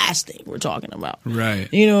the last thing we're talking about. Right.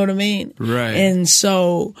 You know what I mean? Right. And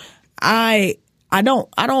so I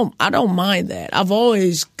don't mind that. I've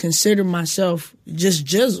always considered myself just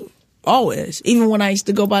Jizzle. Always. Even when I used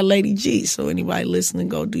to go by Lady G. So anybody listening,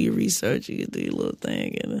 go do your research, you can do your little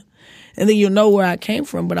thing, and then you'll know where I came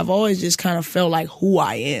from. But I've always just kind of felt like who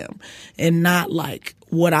I am and not like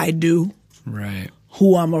what I do. Right.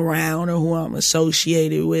 Who I'm around or who I'm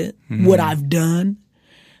associated with, what I've done.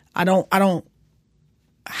 I don't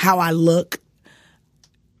how I look.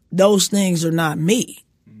 Those things are not me.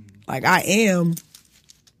 Like, I am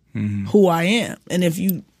who I am. And if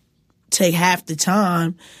you take half the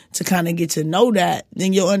time to kind of get to know that,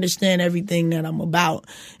 then you'll understand everything that I'm about.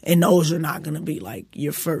 And those are not going to be like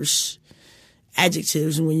your first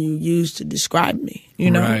adjectives when you use to describe me,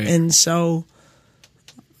 you know? Right. And so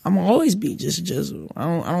I'm going to always be just Jizzle.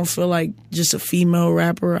 I don't feel like just a female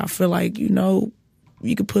rapper. I feel like, you know,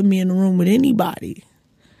 you could put me in the room with anybody,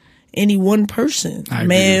 any one person,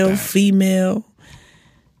 male, female,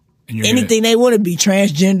 anything they want to be,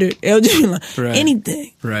 transgender, LGBT, right.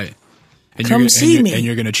 anything. Right. And come see me. And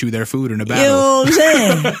you're going to chew their food in a battle. You know what I'm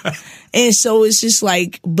saying? And so it's just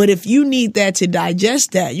like, but if you need that to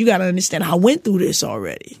digest that, you got to understand, I went through this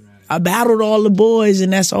already. Right. I battled all the boys,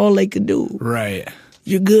 and that's all they could do. Right.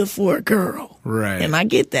 You're good for a girl. Right. And I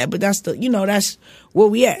get that, but that's that's where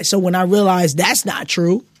we at. So when I realized that's not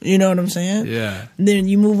true, you know what I'm saying? Yeah. Then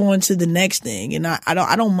you move on to the next thing. And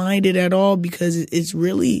I don't mind it at all, because it's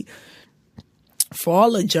really, for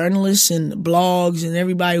all the journalists and the blogs and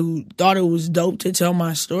everybody who thought it was dope to tell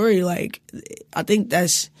my story, like, I think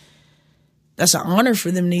that's an honor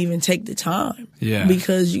for them to even take the time. Yeah.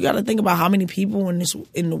 Because you got to think about how many people in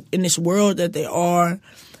this world that they are,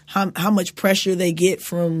 how much pressure they get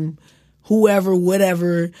from whoever,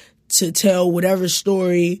 whatever, to tell whatever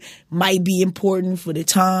story might be important for the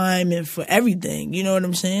time and for everything. You know what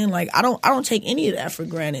I'm saying? Like, I don't take any of that for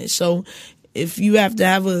granted. So if you have to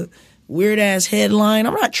have a weird ass headline,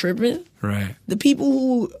 I'm not tripping. Right. The people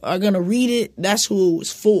who are gonna read it, that's who it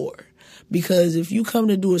was for. Because if you come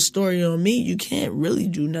to do a story on me, you can't really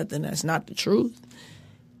do nothing that's not the truth.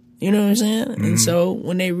 You know what I'm saying? Mm-hmm. And so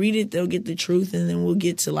when they read it, they'll get the truth, and then we'll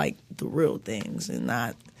get to like the real things and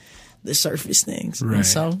not the surface things. Right. And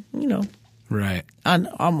so, you know. Right. I'm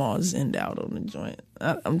always in doubt on the joint.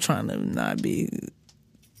 I'm trying to not be.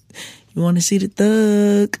 You want to see the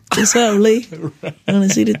thug? What's up, Lee? Right. You want to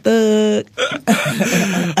see the thug?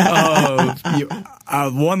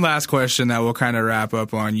 One last question that we'll kind of wrap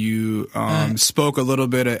up on. You spoke a little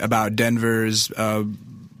bit about Denver's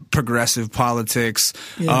progressive politics.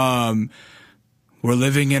 Yeah. We're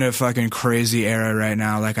living in a fucking crazy era right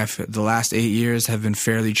now. Like, the last 8 years have been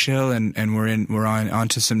fairly chill, and we're on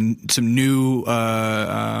to some new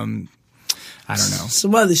I don't know.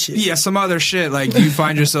 Some other shit. Yeah, some other shit. Like, do you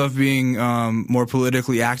find yourself being more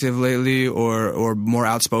politically active lately, or more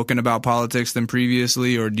outspoken about politics than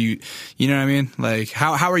previously? Or do you know what I mean? Like,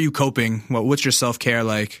 how are you coping? What's your self-care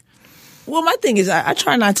like? Well, my thing is, I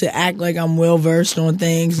try not to act like I'm well-versed on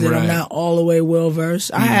things that I'm not all the way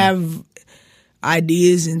well-versed. I have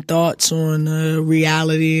ideas and thoughts on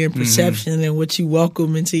reality and perception and what you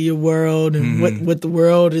welcome into your world and what the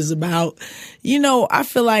world is about. You know, I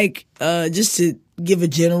feel like just to give a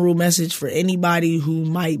general message for anybody who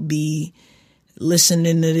might be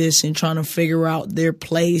listening to this and trying to figure out their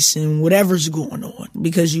place and whatever's going on,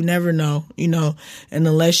 because you never know, you know, and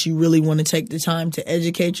unless you really want to take the time to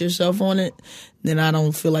educate yourself on it, then I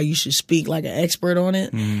don't feel like you should speak like an expert on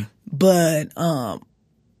it. But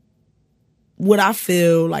what I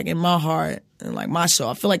feel like in my heart and like my soul,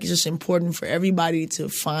 I feel like it's just important for everybody to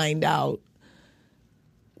find out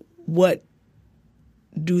what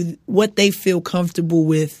they feel comfortable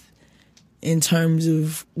with in terms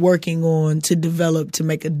of working on to develop, to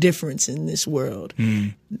make a difference in this world.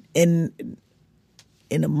 In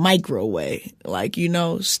a micro way. Like, you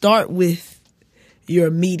know, start with your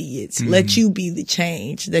immediates. Let you be the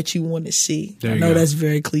change that you want to see. I know that's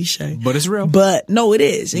very cliche, but it's real. But no, it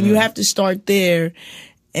is, and you have to start there,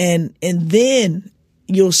 and then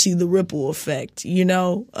you'll see the ripple effect.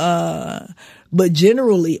 But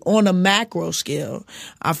generally, on a macro scale,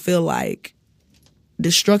 I feel like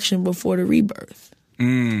destruction before the rebirth.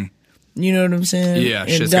 You know what I'm saying? Yeah,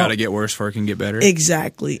 shit's got to get worse before it can get better.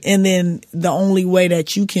 Exactly. And then the only way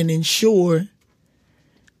that you can ensure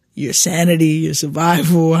your sanity, your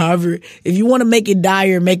survival, however, if you want to make it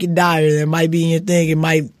dire, that might be your thing. It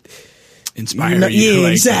might inspire you. Yeah,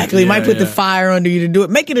 exactly. It might put the fire under you to do it.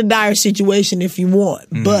 Make it a dire situation if you want.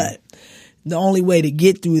 But the only way to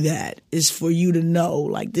get through that is for you to know,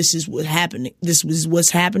 like, this is what's happening. This is what's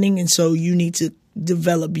happening. And so you need to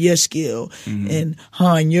develop your skill and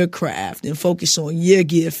hone your craft and focus on your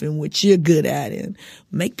gift and what you're good at and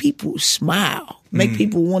make people smile, make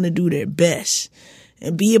people want to do their best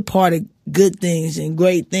and be a part of good things and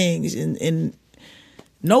great things. And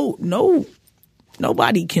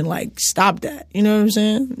nobody can like stop that. You know what I'm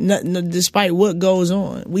saying? Despite what goes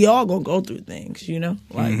on, we all gonna go through things,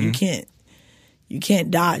 like you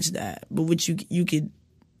can't dodge that. But what you could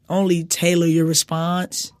only tailor your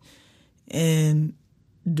response and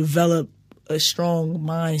develop a strong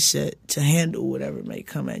mindset to handle whatever may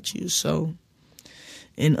come at you. So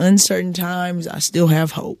in uncertain times, I still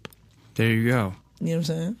have hope. There you go. You know what I'm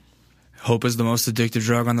saying? Hope is the most addictive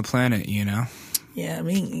drug on the planet, Yeah, I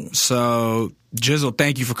mean. So, Jizzle,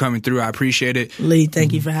 thank you for coming through. I appreciate it. Lee,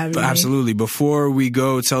 thank you for having me. Absolutely. Before we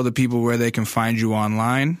go, tell the people where they can find you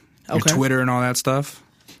online, your Twitter and all that stuff.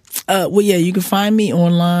 You can find me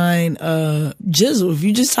online, Jizzle. If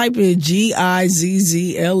you just type in Gizzle.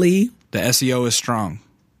 The SEO is strong.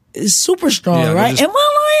 It's super strong, right? Am I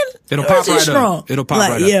lying? It'll pop right up. It'll pop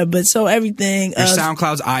right up. Yeah, but so everything. Your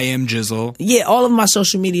SoundCloud's I Am Jizzle. Yeah, all of my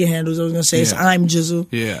social media handles, I was going to say, it's I'm Jizzle.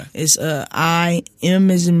 Yeah. It's I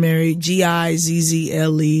am as in Mary,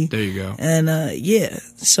 Gizzle. There you go. And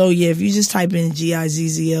so if you just type in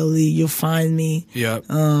Gizzle, you'll find me. Yep.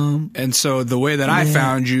 And so the way that I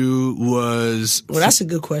found you was. Well, that's a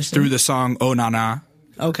good question. Through the song Oh Na Na.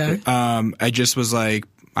 Okay. I just was like,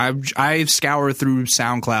 I scour through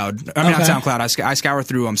SoundCloud. I mean, not SoundCloud. I scour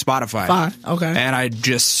through Spotify. Fine. Okay. And I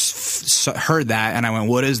just heard that, and I went,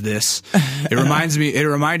 "What is this?" It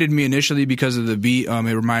reminded me initially because of the beat.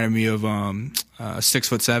 It reminded me of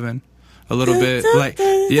 6'7". A little bit, like,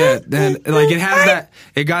 yeah, then like it has that,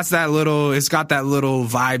 it's got that little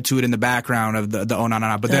vibe to it in the background of the oh na na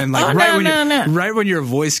na. But then like right when your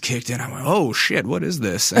voice kicked in, I went, oh shit, what is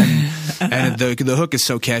this? And the hook is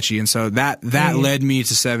so catchy, and so that led me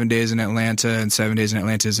to 7 Days in Atlanta, and 7 Days in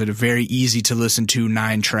Atlanta is a very easy to listen to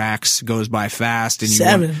 9 tracks, goes by fast. And is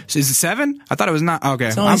it 7? I thought it was not. Okay,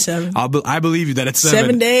 it's only 7. I believe you that it's 7.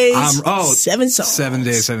 7 days. 7 songs. 7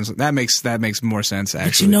 days, 7 songs. That makes more sense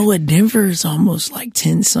actually. But you know what, Denver is almost like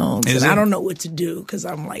 10 songs, and I don't know what to do because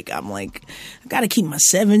I'm like I gotta keep my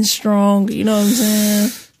 7 strong. You know what I'm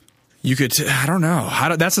saying? You could, I don't know.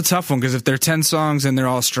 That's a tough one because if they're 10 songs and they're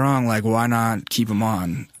all strong, like why not keep them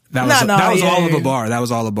on? That was all of a bar. That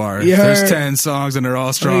was all a bar. If there's 10 songs and they're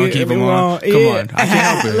all strong, keep them on. Come on, I can't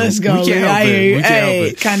help it. Let's go. We can't help it. We can't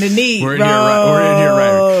help it. Kind of neat. We're in here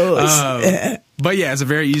right. But yeah, it's a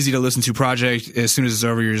very easy to listen to project. As soon as it's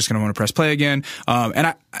over, you're just going to want to press play again. And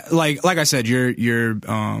I like I said, your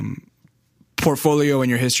portfolio and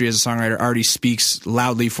your history as a songwriter already speaks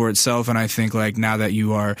loudly for itself. And I think like now that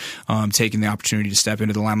you are taking the opportunity to step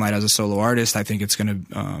into the limelight as a solo artist, I think it's going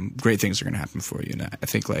to great things are going to happen for you. And I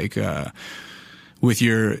think like with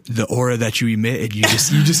the aura that you emit, you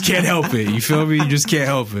just can't help it. You feel me? You just can't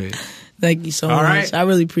help it. Thank you so much. Right. I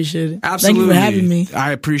really appreciate it. Absolutely. Thank you for having me.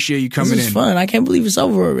 I appreciate you coming in. This is fun. I can't believe it's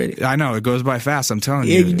over already. I know. It goes by fast. I'm telling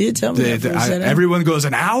you. Yeah, you did tell me that. Everyone goes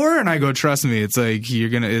an hour, and I go, trust me. It's like,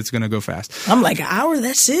 it's going to go fast. I'm like, an hour?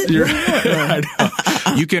 That's it?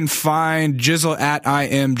 You can find Jizzle at I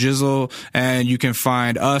Am Jizzle, and you can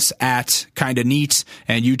find us at Kinda Neat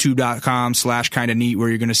and youtube.com/Kinda Neat, where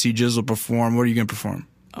you're going to see Jizzle perform. What are you going to perform?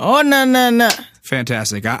 Oh, no.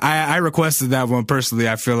 Fantastic. I requested that one personally.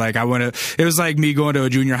 I feel like it was like me going to a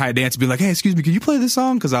junior high dance and be like, hey, excuse me, can you play this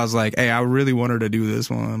song? Because I was like, hey, I really want her to do this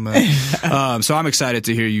one. So I'm excited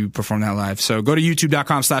to hear you perform that live. So go to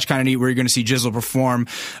youtube.com/Kinda Neat, where you're going to see Jizzle perform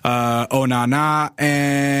Oh Na Na,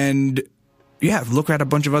 and yeah, look at a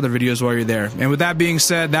bunch of other videos while you're there. And with that being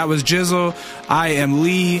said, that was Jizzle. I am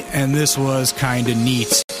Lee, and this was Kinda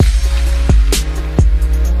Neat.